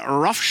running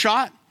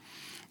roughshod.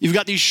 You've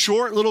got these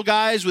short little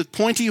guys with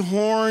pointy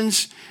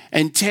horns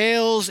and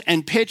tails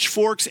and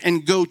pitchforks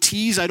and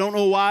goatees. I don't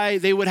know why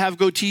they would have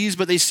goatees,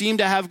 but they seem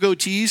to have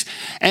goatees.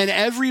 And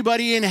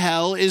everybody in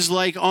hell is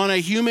like on a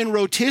human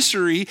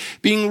rotisserie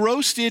being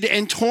roasted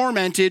and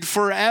tormented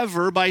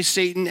forever by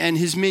Satan and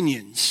his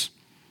minions.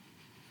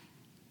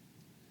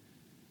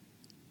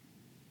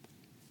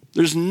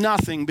 There's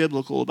nothing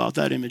biblical about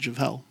that image of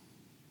hell.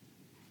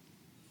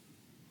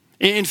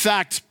 In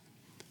fact,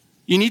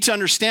 you need to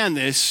understand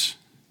this.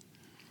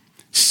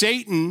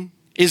 Satan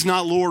is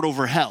not Lord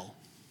over hell.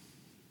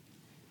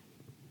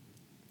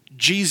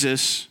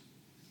 Jesus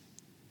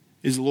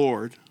is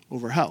Lord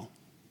over hell.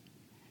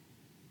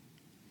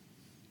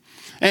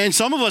 And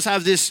some of us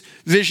have this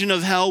vision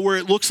of hell where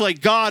it looks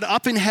like God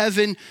up in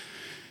heaven,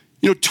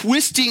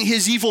 twisting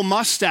his evil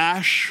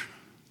mustache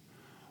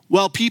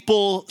while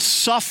people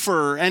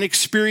suffer and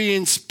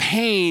experience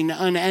pain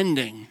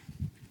unending.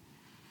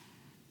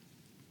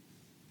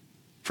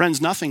 Friends,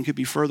 nothing could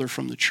be further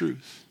from the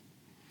truth.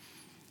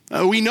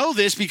 We know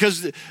this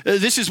because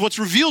this is what's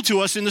revealed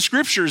to us in the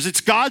scriptures.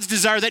 It's God's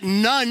desire that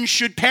none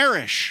should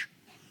perish.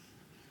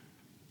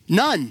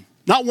 None,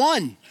 not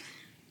one.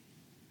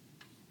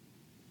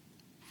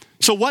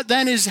 So what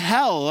then is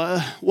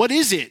hell? What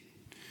is it?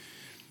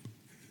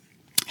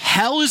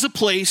 Hell is a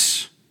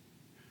place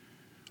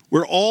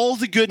where all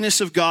the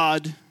goodness of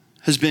God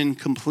has been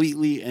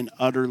completely and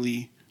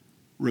utterly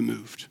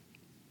removed.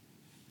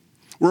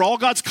 Where all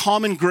God's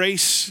common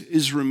grace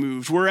is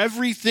removed, where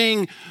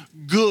everything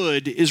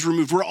good is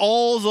removed, where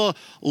all the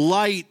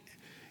light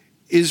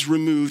is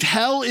removed.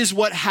 Hell is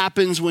what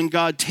happens when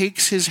God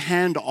takes his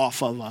hand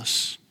off of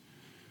us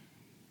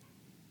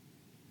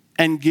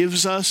and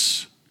gives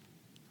us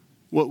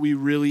what we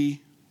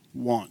really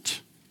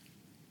want.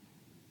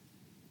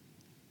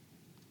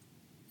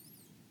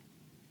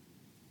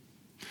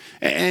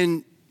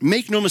 And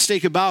make no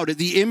mistake about it,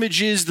 the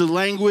images, the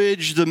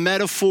language, the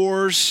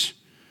metaphors,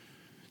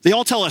 they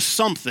all tell us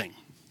something.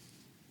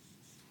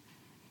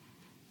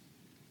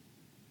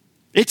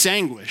 It's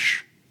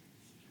anguish.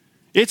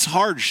 It's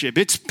hardship.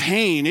 It's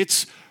pain.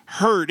 It's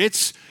hurt.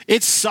 It's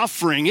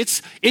suffering.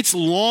 It's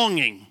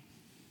longing.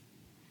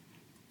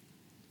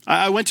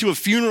 I went to a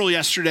funeral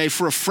yesterday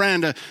for a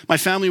friend. My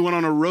family went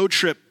on a road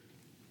trip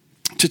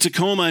to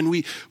Tacoma, and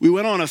we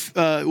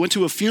went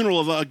to a funeral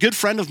of a good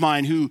friend of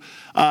mine who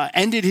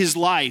ended his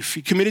life.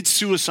 He committed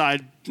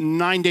suicide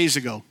 9 days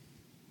ago.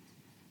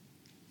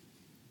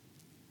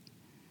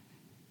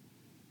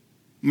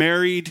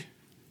 Married,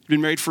 been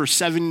married for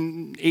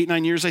 7, 8,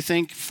 9 years, I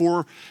think.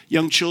 4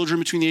 young children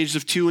between the ages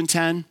of 2 and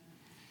 10.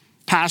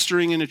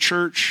 Pastoring in a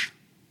church.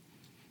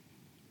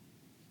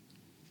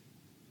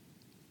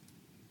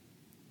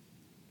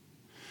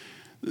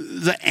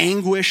 The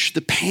anguish,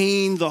 the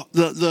pain,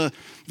 the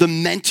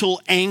mental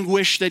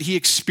anguish that he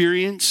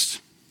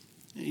experienced.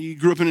 He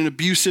grew up in an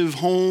abusive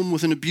home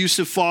with an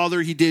abusive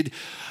father. He did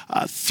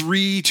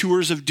 3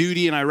 tours of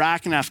duty in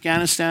Iraq and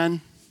Afghanistan.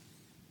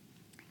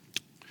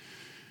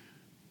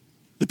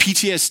 The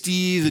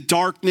PTSD, the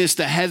darkness,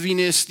 the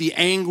heaviness, the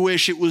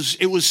anguish, it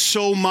was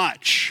so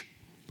much.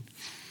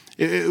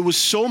 It was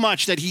so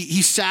much that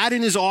he sat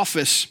in his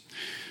office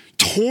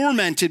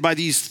tormented by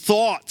these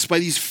thoughts, by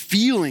these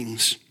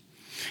feelings.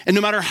 And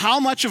no matter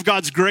how much of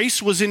God's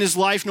grace was in his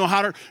life, no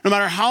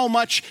matter how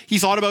much he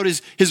thought about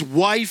his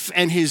wife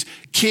and his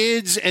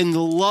kids and the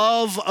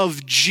love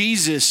of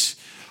Jesus,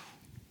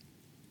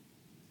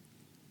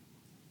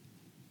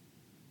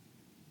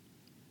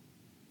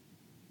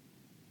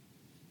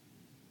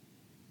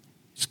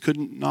 just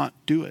couldn't not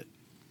do it.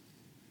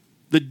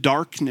 The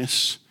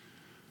darkness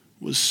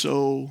was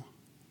so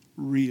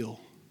real.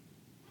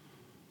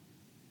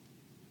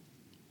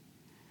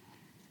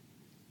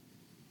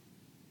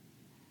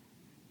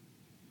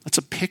 That's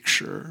a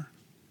picture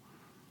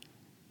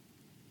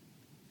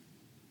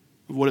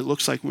of what it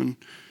looks like when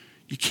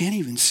you can't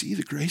even see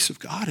the grace of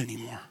God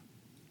anymore.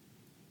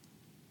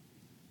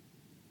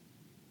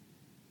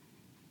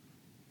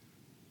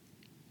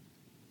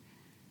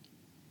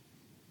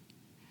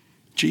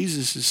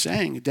 Jesus is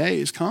saying a day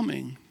is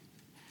coming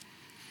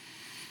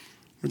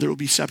where there will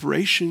be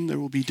separation, there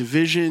will be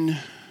division.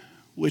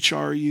 Which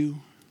are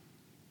you?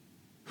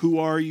 Who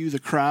are you? The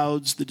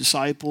crowds, the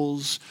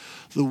disciples,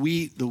 the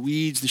wheat, the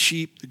weeds, the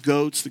sheep, the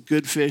goats, the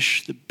good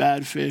fish, the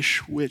bad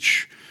fish.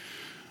 Which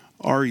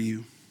are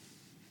you?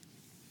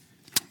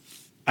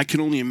 I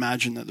can only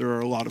imagine that there are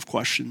a lot of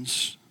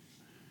questions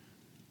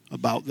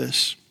about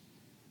this.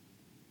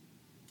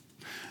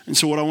 And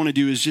so what I want to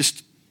do is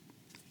just,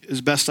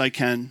 as best I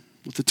can,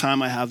 with the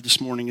time I have this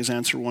morning, is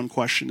answer one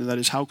question, and that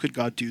is, how could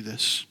God do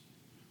this?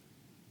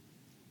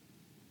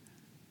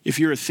 If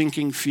you're a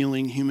thinking,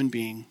 feeling human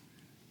being,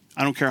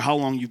 I don't care how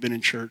long you've been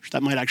in church,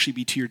 that might actually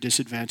be to your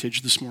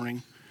disadvantage this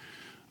morning,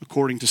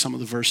 according to some of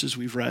the verses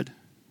we've read.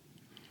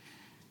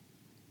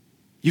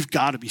 You've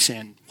got to be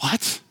saying,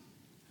 what?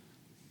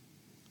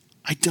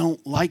 I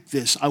don't like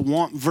this. I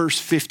want verse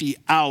 50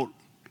 out.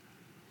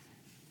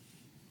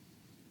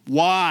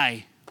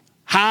 Why?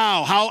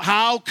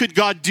 How could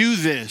God do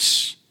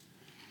this?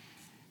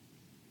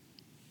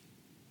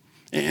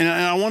 And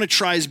I want to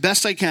try as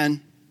best I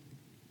can,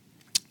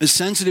 as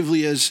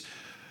sensitively as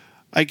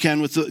I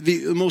can, with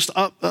the most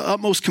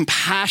utmost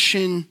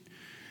compassion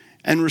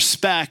and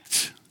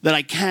respect that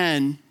I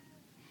can,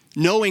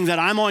 knowing that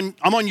I'm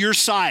on your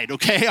side,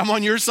 okay? I'm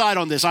on your side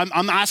on this.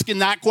 I'm asking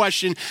that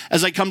question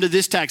as I come to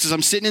this text. As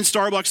I'm sitting in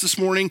Starbucks this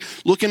morning,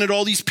 looking at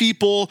all these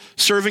people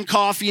serving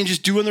coffee and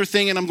just doing their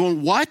thing, and I'm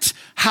going, what?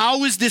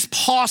 How is this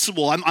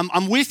possible?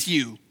 I'm with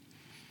you.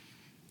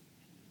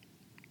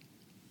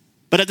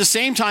 But at the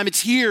same time, it's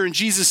here, and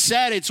Jesus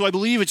said it, so I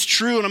believe it's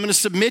true, and I'm going to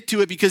submit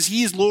to it because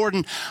he is Lord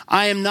and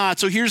I am not.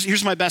 So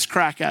here's my best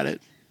crack at it.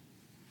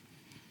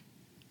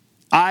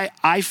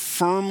 I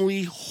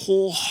firmly,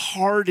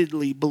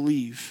 wholeheartedly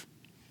believe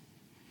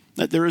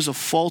that there is a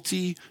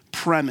faulty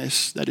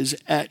premise that is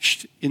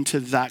etched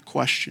into that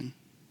question.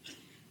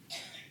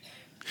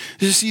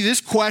 You see,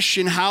 this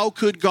question, how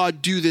could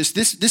God do this?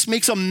 This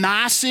makes a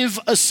massive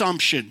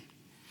assumption.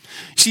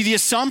 See, the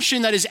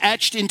assumption that is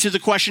etched into the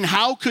question,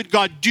 how could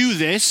God do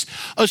this,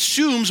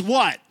 assumes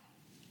what?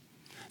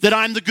 That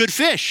I'm the good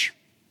fish.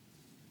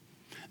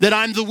 That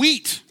I'm the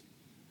wheat.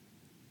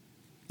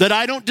 That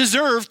I don't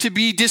deserve to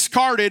be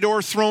discarded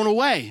or thrown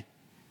away.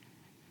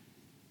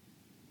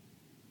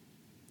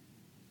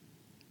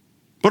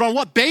 But on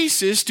what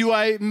basis do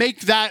I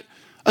make that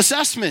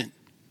assessment?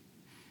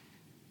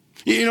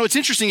 You know, it's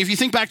interesting. If you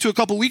think back to a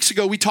couple weeks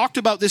ago, we talked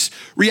about this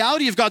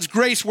reality of God's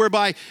grace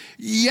whereby,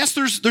 yes,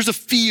 there's a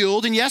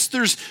field, and yes,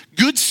 there's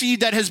good seed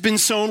that has been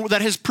sown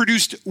that has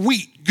produced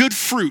wheat, good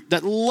fruit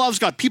that loves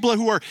God. People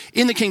who are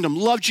in the kingdom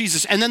love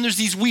Jesus. And then there's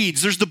these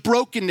weeds. There's the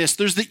brokenness.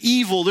 There's the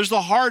evil. There's the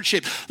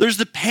hardship. There's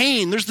the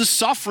pain. There's the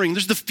suffering.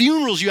 There's the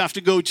funerals you have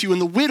to go to and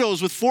the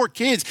widows with 4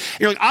 kids.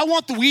 And you're like, I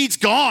want the weeds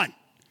gone.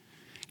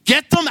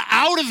 Get them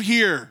out of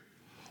here.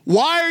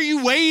 Why are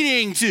you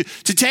waiting to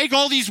take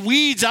all these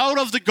weeds out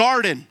of the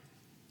garden?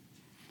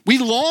 We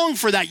long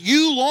for that.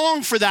 You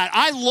long for that.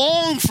 I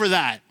long for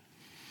that.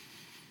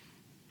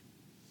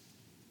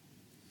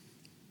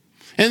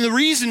 And the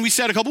reason, we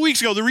said a couple weeks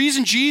ago, the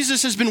reason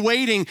Jesus has been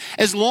waiting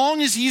as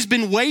long as he's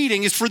been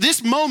waiting is for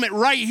this moment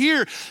right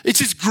here. It's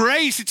his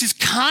grace, it's his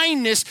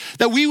kindness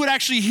that we would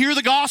actually hear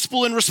the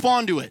gospel and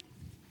respond to it.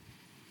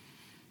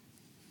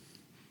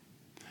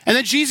 And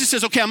then Jesus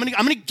says, okay, I'm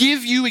going to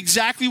give you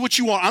exactly what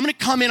you want. I'm going to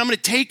come in, I'm going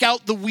to take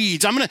out the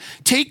weeds. I'm going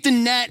to take the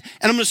net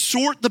and I'm going to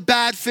sort the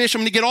bad fish. I'm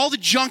going to get all the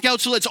junk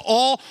out so that's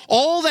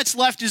all that's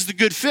left is the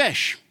good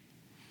fish.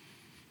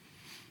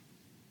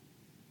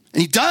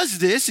 And he does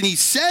this and he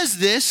says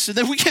this and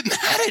then we get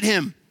mad at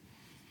him.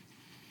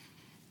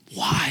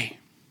 Why?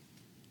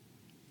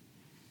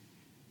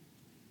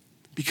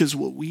 Because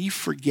what we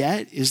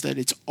forget is that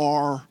it's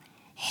our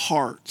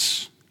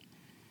hearts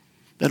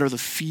that are the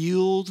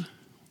field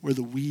where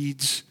the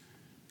weeds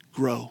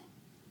grow.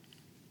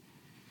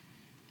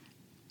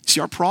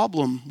 See, our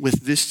problem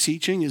with this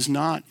teaching is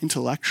not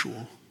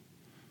intellectual.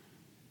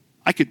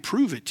 I could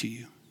prove it to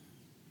you.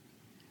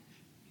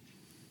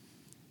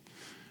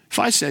 If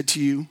I said to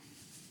you,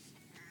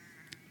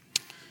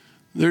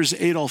 there's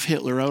Adolf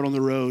Hitler out on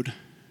the road,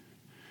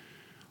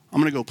 I'm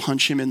going to go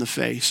punch him in the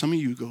face. Some of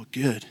you go,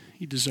 good,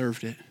 he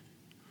deserved it.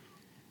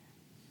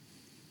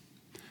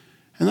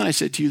 And then I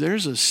said to you,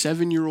 there's a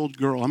 7-year-old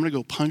girl. I'm going to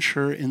go punch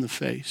her in the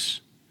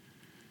face.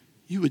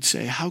 You would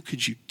say, how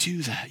could you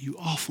do that, you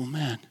awful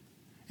man?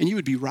 And you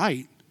would be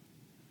right.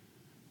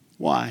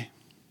 Why?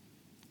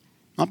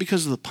 Not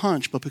because of the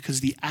punch, but because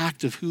the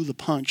act of who the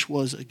punch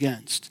was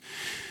against.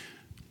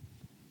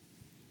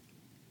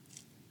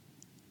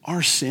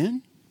 Our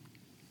sin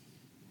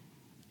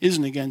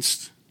isn't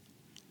against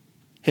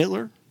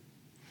Hitler.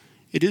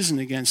 It isn't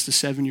against a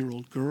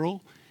 7-year-old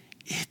girl.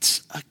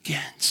 It's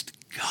against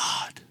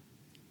God.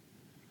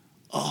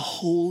 A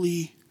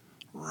holy,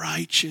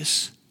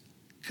 righteous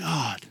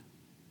God.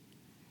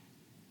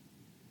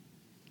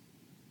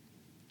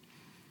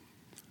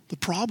 The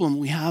problem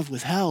we have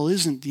with hell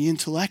isn't the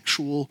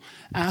intellectual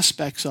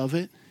aspects of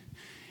it.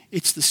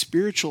 It's the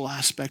spiritual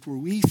aspect where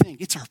we think,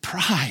 it's our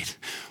pride,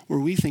 where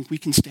we think we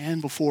can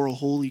stand before a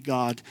holy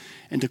God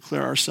and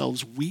declare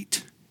ourselves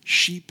wheat,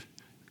 sheep,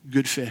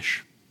 good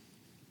fish.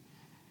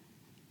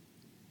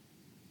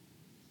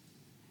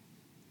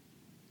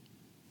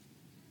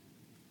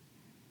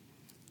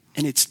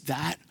 And it's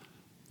that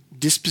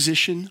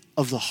disposition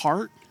of the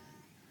heart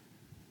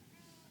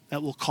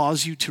that will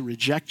cause you to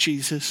reject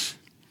Jesus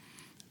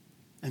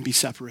and be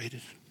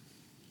separated.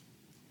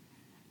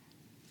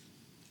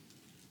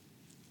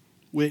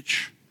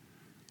 Which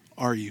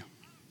are you?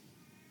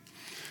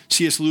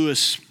 C.S.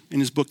 Lewis, in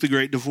his book, The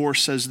Great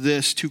Divorce, says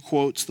this, 2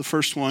 quotes. The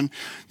first one,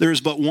 there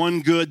is but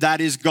one good, that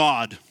is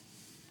God.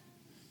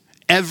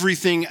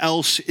 Everything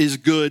else is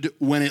good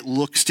when it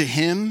looks to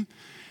him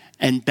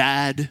and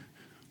bad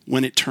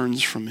when it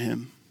turns from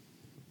him.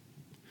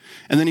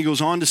 And then he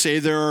goes on to say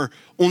there are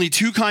only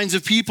 2 kinds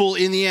of people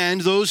in the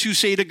end, those who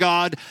say to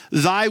God,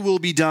 thy will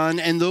be done,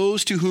 and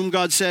those to whom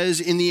God says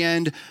in the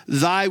end,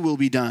 thy will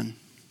be done.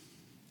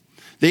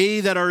 They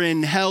that are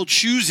in hell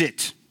choose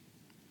it.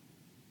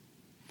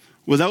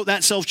 Without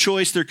that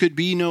self-choice, there could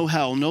be no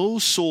hell. No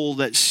soul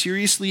that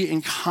seriously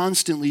and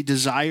constantly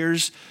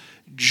desires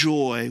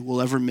joy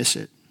will ever miss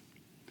it.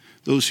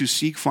 Those who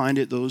seek find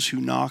it. Those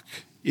who knock,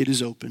 it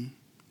is open.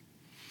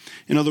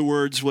 In other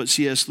words, what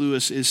C.S.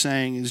 Lewis is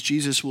saying is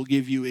Jesus will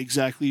give you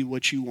exactly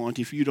what you want.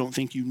 If you don't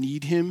think you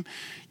need him,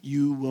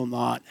 you will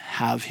not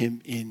have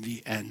him in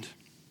the end.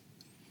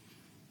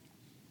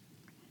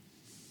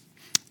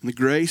 And the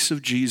grace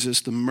of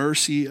Jesus, the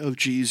mercy of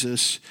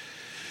Jesus,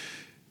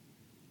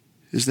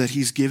 is that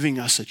he's giving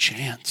us a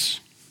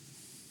chance.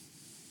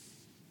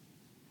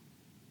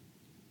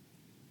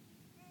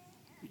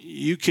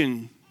 You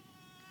can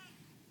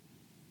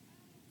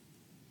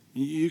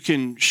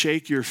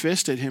shake your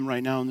fist at him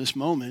right now in this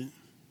moment.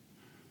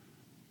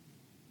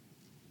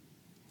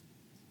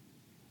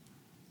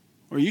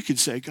 Or you could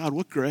say, God,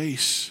 what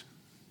grace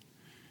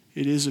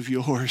it is of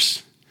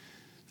yours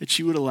that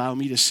you would allow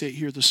me to sit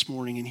here this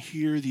morning and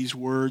hear these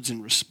words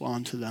and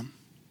respond to them.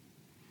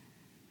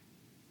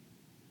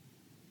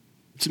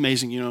 It's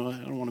amazing, I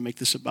don't want to make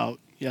this about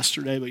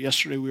yesterday, but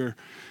yesterday we were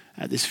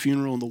at this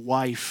funeral and the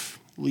wife,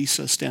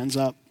 Lisa, stands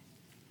up.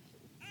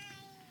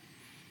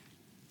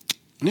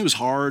 And it was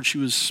hard. She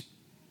was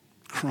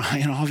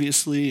crying,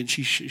 obviously, and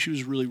she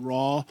was really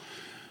raw.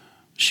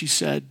 She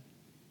said,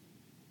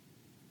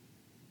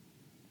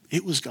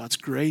 it was God's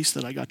grace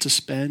that I got to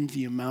spend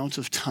the amount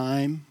of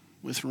time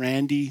with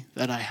Randy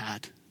that I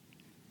had.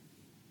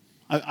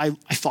 I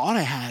thought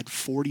I had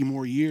 40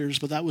 more years,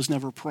 but that was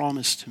never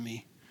promised to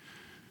me.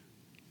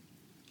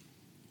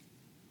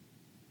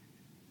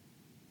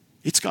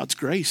 It's God's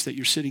grace that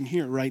you're sitting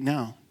here right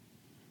now.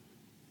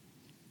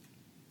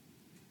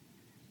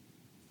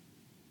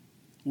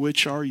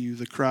 Which are you,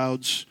 the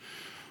crowds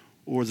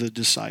or the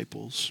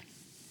disciples?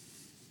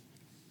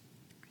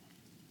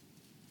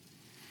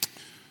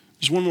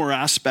 There's one more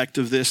aspect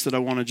of this that I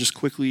want to just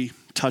quickly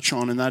touch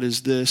on, and that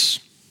is this.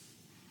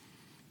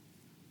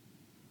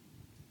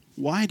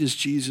 Why does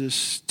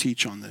Jesus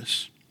teach on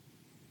this?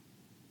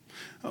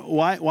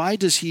 Why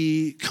does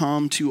he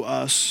come to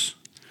us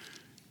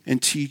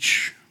and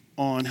teach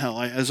on hell?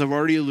 As I've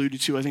already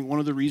alluded to, I think one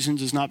of the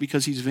reasons is not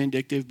because he's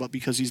vindictive, but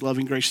because he's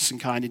loving, gracious, and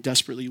kind and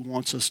desperately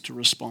wants us to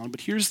respond.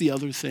 But here's the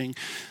other thing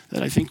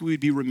that I think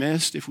we'd be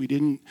remiss if we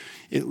didn't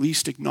at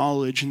least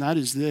acknowledge, and that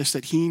is this,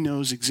 that he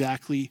knows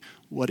exactly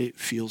what it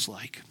feels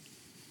like.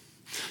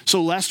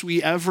 So lest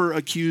we ever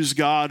accuse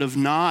God of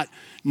not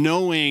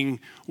knowing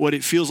what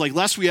it feels like,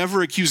 lest we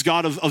ever accuse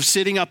God of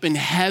sitting up in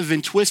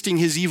heaven, twisting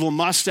his evil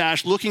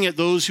mustache, looking at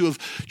those who have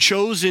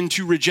chosen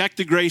to reject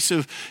the grace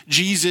of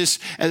Jesus,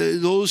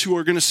 those who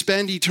are going to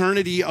spend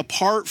eternity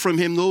apart from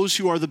him, those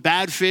who are the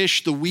bad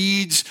fish, the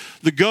weeds,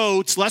 the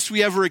goats, lest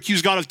we ever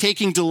accuse God of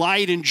taking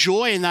delight and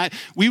joy in that,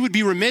 we would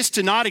be remiss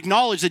to not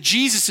acknowledge that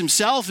Jesus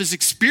himself has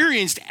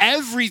experienced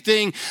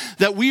everything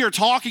that we are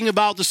talking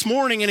about this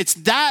morning, and it's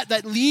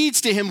that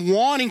leads to him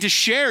wanting to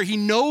share. He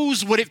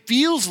knows what it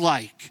feels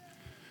like.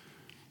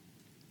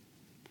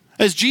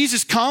 As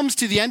Jesus comes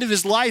to the end of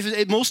his life,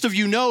 most of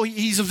you know,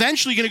 he's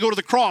eventually going to go to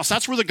the cross.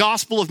 That's where the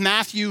Gospel of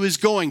Matthew is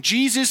going.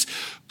 Jesus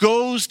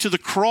goes to the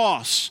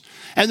cross.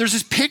 And there's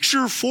this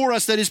picture for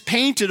us that is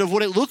painted of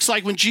what it looks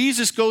like when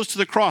Jesus goes to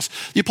the cross.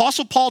 The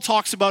Apostle Paul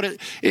talks about it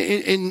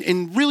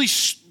in really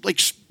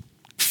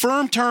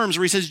firm terms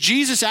where he says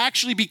Jesus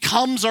actually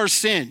becomes our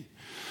sin.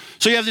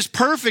 So you have this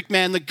perfect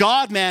man, the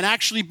God man,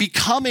 actually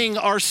becoming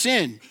our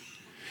sin.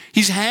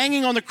 He's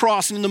hanging on the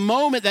cross, and in the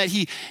moment that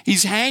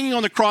he's hanging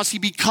on the cross, he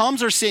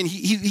becomes our sin.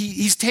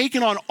 He's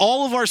taken on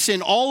all of our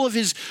sin, all of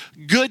his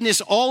goodness,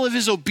 all of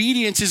his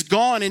obedience is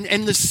gone,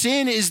 and the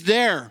sin is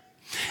there.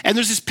 And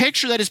there's this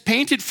picture that is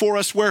painted for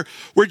us where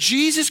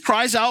Jesus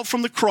cries out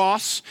from the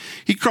cross.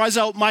 He cries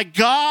out, my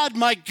God,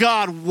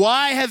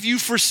 why have you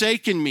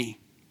forsaken me?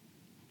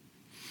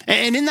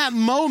 And in that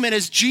moment,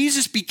 as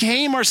Jesus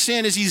became our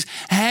sin, as he's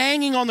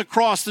hanging on the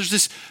cross, there's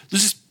this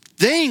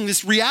thing,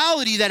 this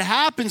reality that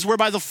happens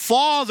whereby the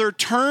Father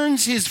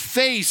turns his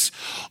face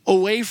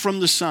away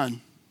from the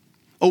Son,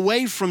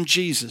 away from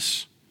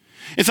Jesus.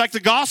 In fact, the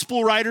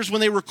gospel writers,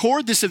 when they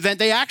record this event,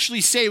 they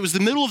actually say it was the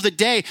middle of the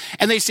day,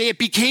 and they say it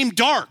became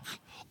dark.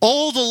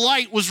 All the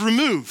light was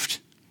removed.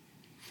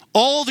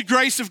 All the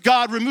grace of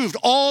God removed.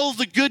 All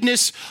the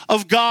goodness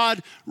of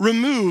God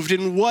removed.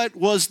 And what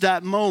was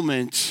that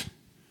moment?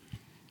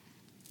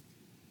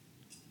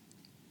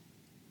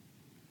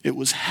 It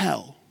was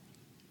hell.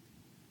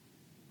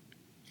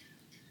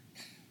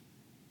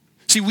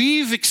 See,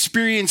 we've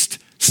experienced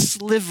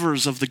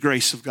slivers of the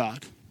grace of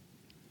God.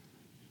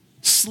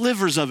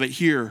 Slivers of it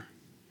here.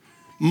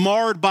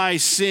 Marred by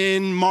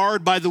sin,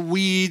 marred by the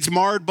weeds,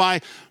 marred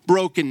by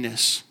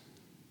brokenness.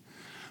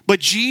 But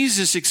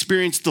Jesus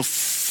experienced the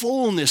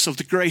fullness of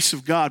the grace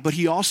of God, but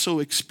he also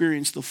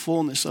experienced the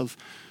fullness of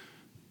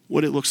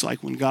what it looks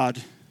like when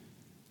God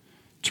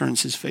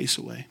turns his face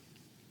away.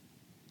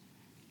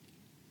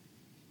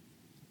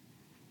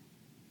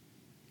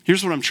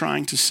 Here's what I'm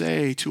trying to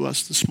say to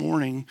us this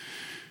morning,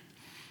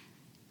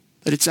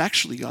 that it's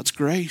actually God's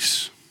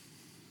grace.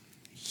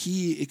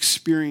 he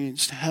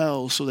experienced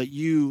hell so that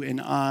you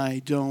and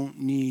I don't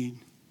need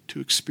to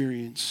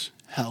experience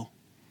hell.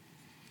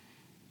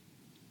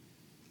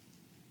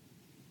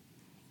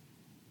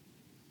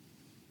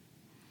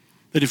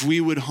 That if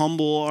we would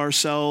humble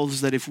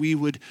ourselves, that if we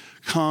would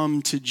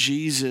come to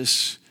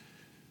Jesus,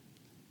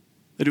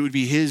 that it would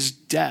be his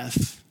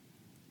death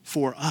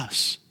for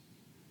us,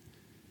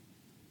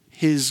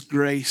 his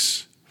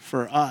grace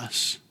for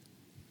us,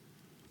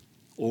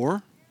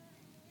 or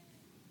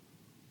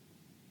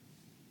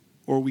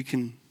we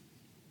can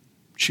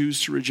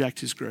choose to reject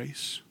his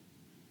grace,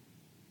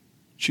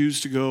 choose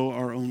to go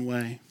our own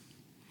way,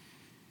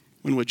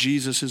 when what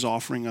Jesus is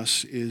offering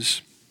us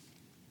is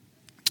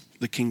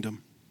the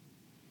kingdom.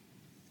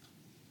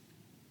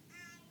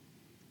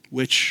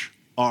 Which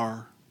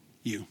are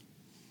you?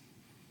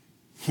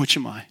 Which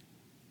am I?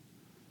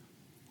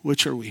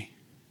 Which are we?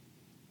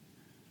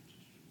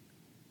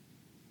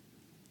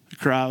 The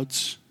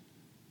crowds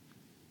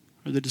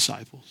or the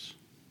disciples?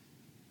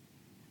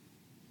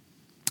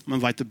 I'm going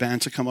to invite the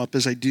band to come up.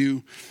 As I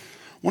do,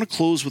 I want to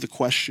close with a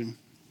question.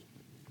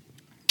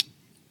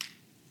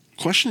 The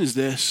question is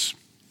this.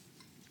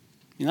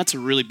 That's a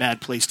really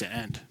bad place to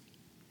end,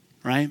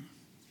 right?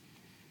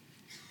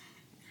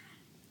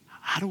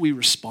 How do we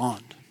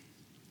respond?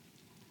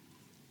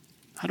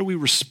 How do we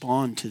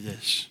respond to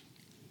this?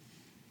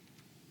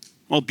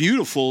 Well,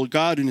 beautiful.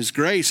 God in his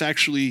grace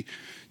actually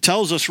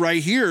tells us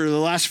right here, the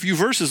last few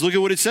verses. Look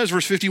at what it says,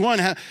 verse 51.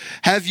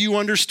 Have you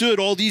understood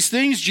all these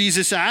things,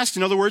 Jesus asked?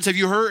 In other words, have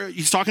you heard?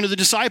 He's talking to the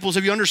disciples.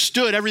 Have you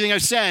understood everything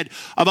I've said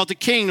about the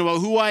kingdom,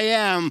 about who I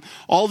am,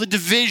 all the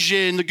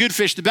division, the good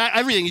fish, the bad,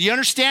 everything? Do you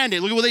understand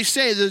it? Look at what they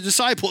say, the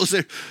disciples.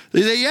 They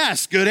say,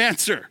 yes, good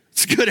answer.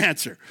 It's a good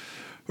answer.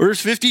 Verse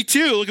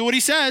 52, look at what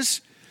he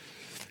says.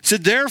 He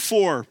said,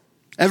 therefore,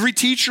 every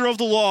teacher of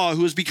the law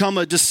who has become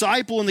a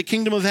disciple in the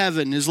kingdom of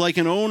heaven is like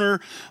an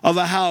owner of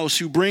a house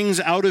who brings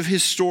out of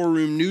his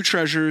storeroom new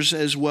treasures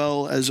as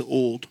well as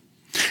old.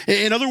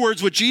 In other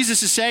words, what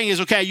Jesus is saying is,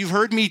 okay, you've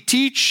heard me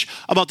teach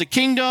about the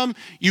kingdom,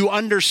 you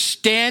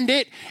understand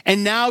it,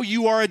 and now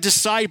you are a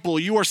disciple.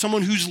 You are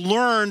someone who's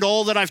learned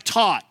all that I've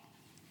taught.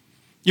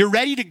 You're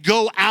ready to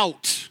go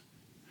out.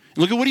 And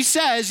look at what he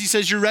says. He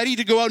says, you're ready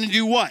to go out and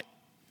do what?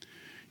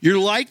 You're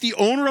like the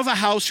owner of a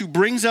house who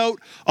brings out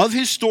of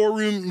his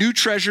storeroom new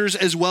treasures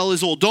as well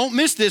as old. Don't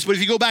miss this, but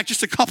if you go back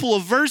just a couple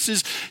of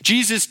verses,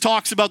 Jesus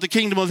talks about the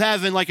kingdom of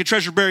heaven like a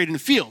treasure buried in a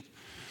field.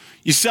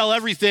 You sell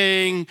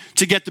everything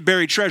to get the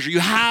buried treasure. You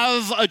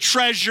have a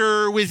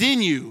treasure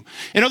within you.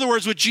 In other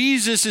words, what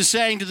Jesus is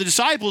saying to the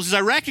disciples is,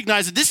 I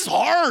recognize that this is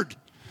hard.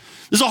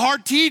 This is a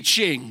hard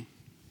teaching,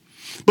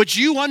 but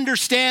you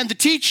understand the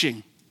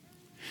teaching.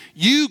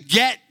 You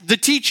get the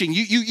teaching.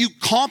 You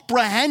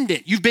comprehend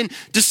it. You've been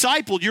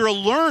discipled. You're a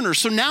learner.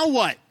 So now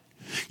what?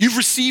 You've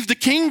received the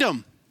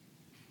kingdom.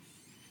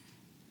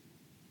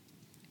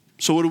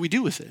 So what do we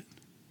do with it?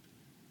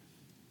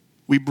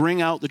 We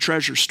bring out the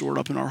treasure stored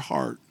up in our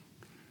heart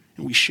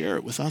and we share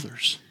it with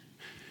others.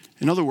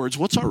 In other words,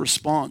 what's our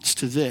response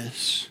to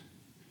this?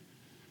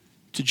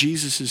 To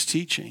Jesus'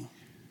 teaching?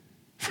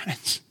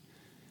 Friends,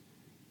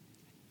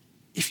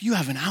 if you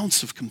have an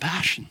ounce of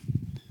compassion,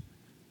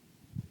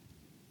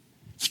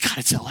 you got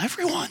to tell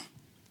everyone.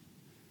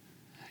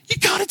 You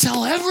got to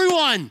tell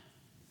everyone.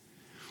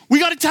 We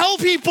got to tell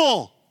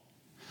people.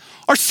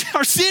 Our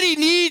city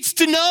needs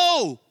to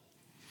know.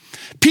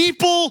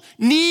 People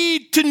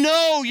need to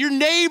know. Your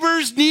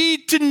neighbors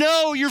need to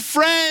know. Your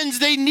friends,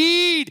 they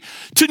need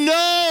to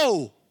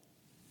know.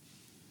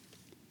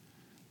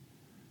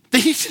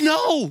 They need to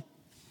know.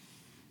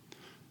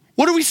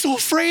 What are we so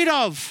afraid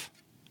of?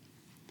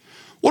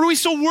 What are we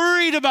so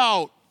worried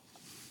about?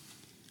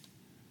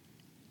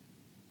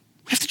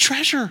 We have the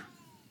treasure.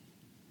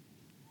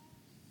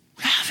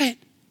 We have it.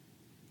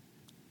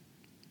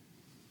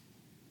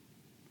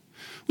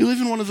 We live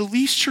in one of the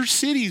least church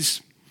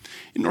cities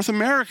in North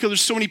America.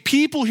 There's so many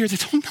people here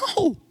that don't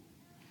know.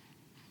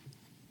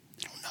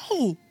 They don't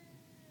know.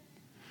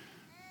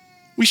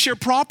 We share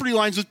property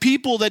lines with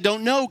people that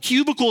don't know,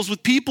 cubicles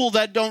with people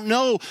that don't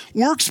know,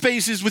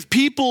 workspaces with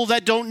people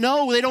that don't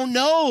know. They don't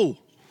know.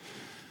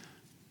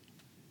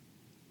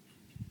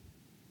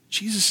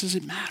 Jesus says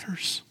it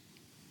matters.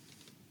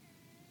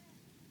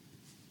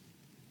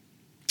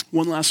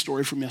 One last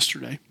story from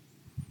yesterday.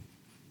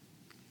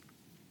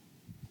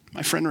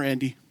 My friend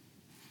Randy,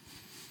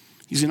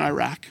 he's in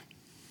Iraq.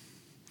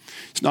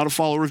 He's not a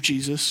follower of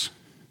Jesus.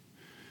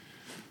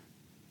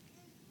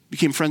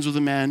 Became friends with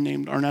a man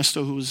named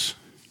Ernesto, who was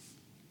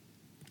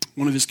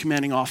one of his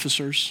commanding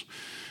officers.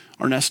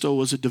 Ernesto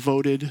was a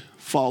devoted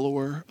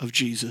follower of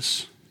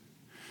Jesus.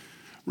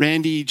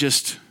 Randy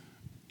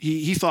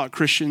he thought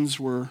Christians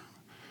were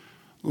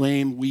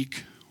lame,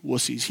 weak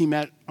wussies. He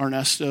met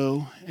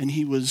Ernesto and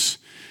he was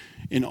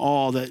in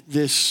awe that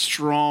this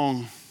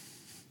strong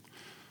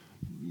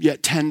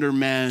yet tender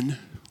man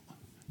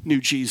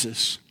knew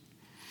Jesus.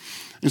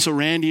 And so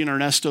Randy and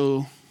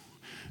Ernesto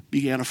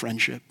began a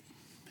friendship.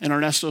 And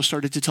Ernesto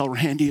started to tell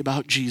Randy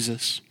about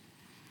Jesus.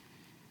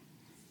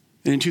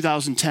 And in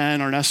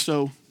 2010,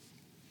 Ernesto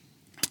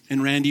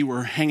and Randy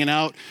were hanging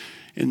out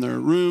in their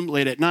room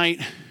late at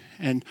night,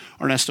 and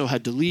Ernesto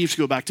had to leave to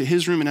go back to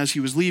his room. And as he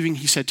was leaving,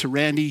 he said to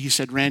Randy,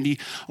 Randy,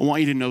 I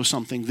want you to know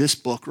something. This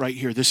book right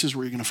here, this is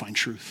where you're going to find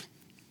truth.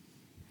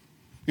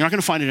 You're not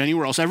going to find it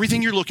anywhere else.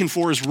 Everything you're looking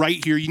for is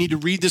right here. You need to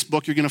read this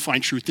book. You're going to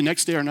find truth. The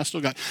next day,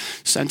 Ernesto got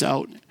sent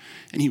out,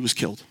 and he was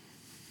killed.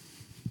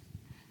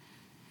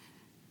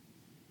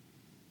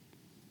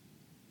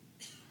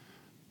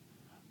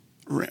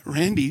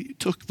 Randy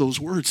took those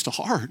words to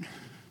heart.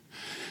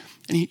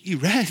 And he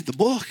read the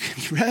book.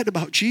 He read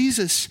about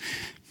Jesus.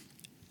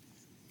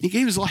 He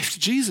gave his life to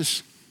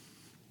Jesus.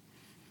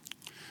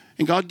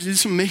 And God did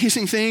some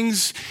amazing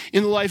things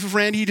in the life of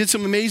Randy. He did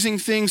some amazing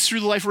things through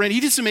the life of Randy. He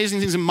did some amazing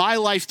things in my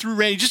life through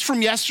Randy. Just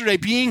from yesterday,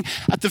 being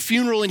at the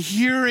funeral and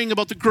hearing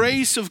about the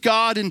grace of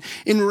God in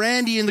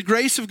Randy, and the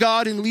grace of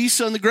God in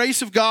Lisa, and the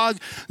grace of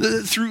God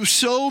through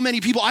so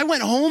many people. I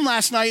went home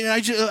last night,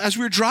 and as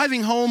we were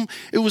driving home,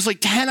 it was like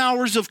 10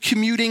 hours of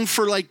commuting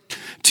for like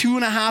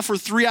 2.5 or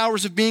 3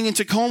 hours of being in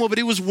Tacoma, but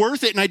it was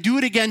worth it. And I do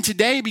it again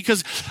today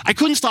because I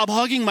couldn't stop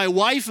hugging my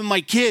wife and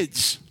my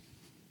kids.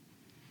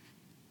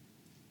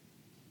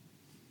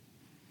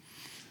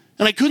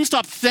 And I couldn't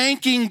stop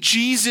thanking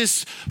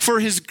Jesus for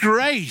his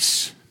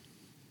grace.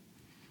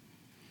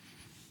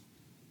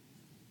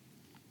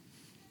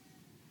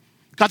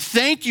 God,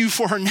 thank you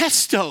for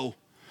Ernesto,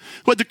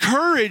 who had the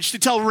courage to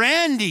tell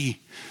Randy.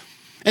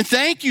 And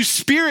thank you,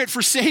 Spirit,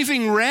 for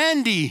saving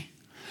Randy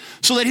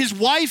so that his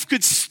wife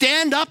could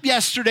stand up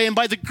yesterday and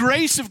by the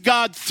grace of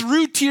God,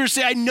 through tears,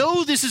 say, I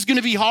know this is going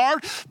to be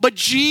hard, but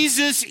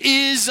Jesus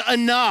is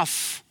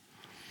enough.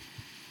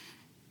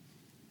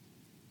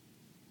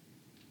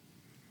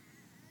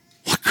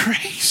 What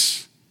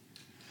grace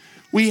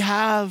we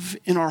have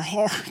in our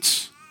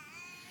hearts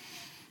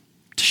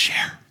to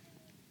share.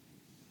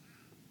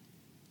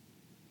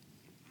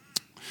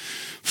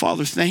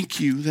 Father, thank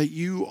you that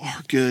you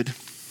are good.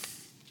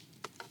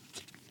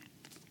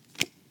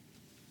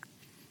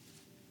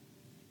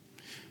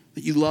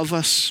 That you love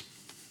us.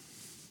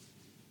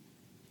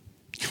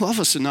 You love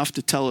us enough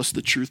to tell us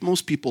the truth.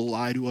 Most people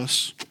lie to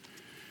us.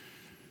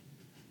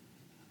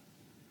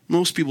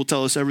 Most people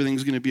tell us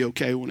everything's going to be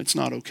okay when it's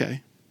not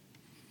okay.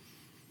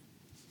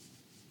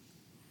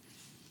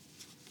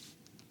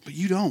 But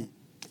you don't.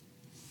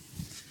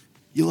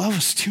 You love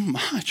us too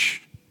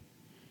much.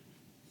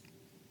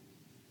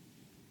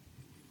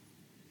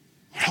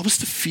 Help us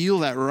to feel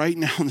that right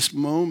now in this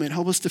moment.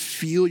 Help us to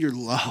feel your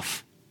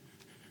love.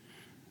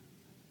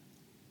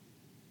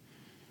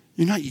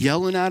 You're not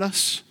yelling at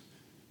us,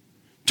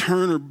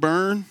 turn or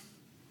burn.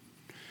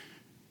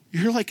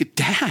 You're like a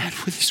dad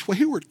with his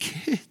wayward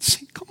kids.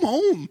 Say, come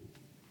home.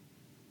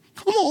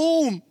 Come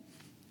home.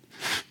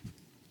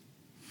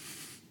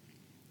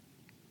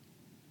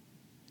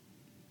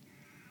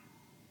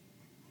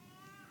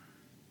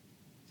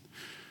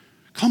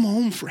 Come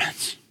home,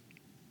 friends.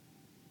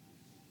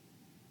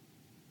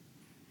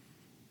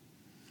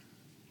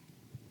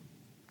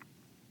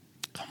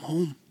 Come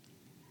home.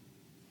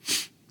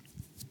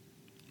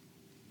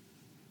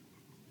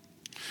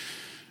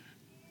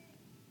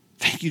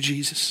 Thank you,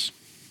 Jesus.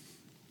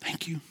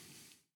 Thank you.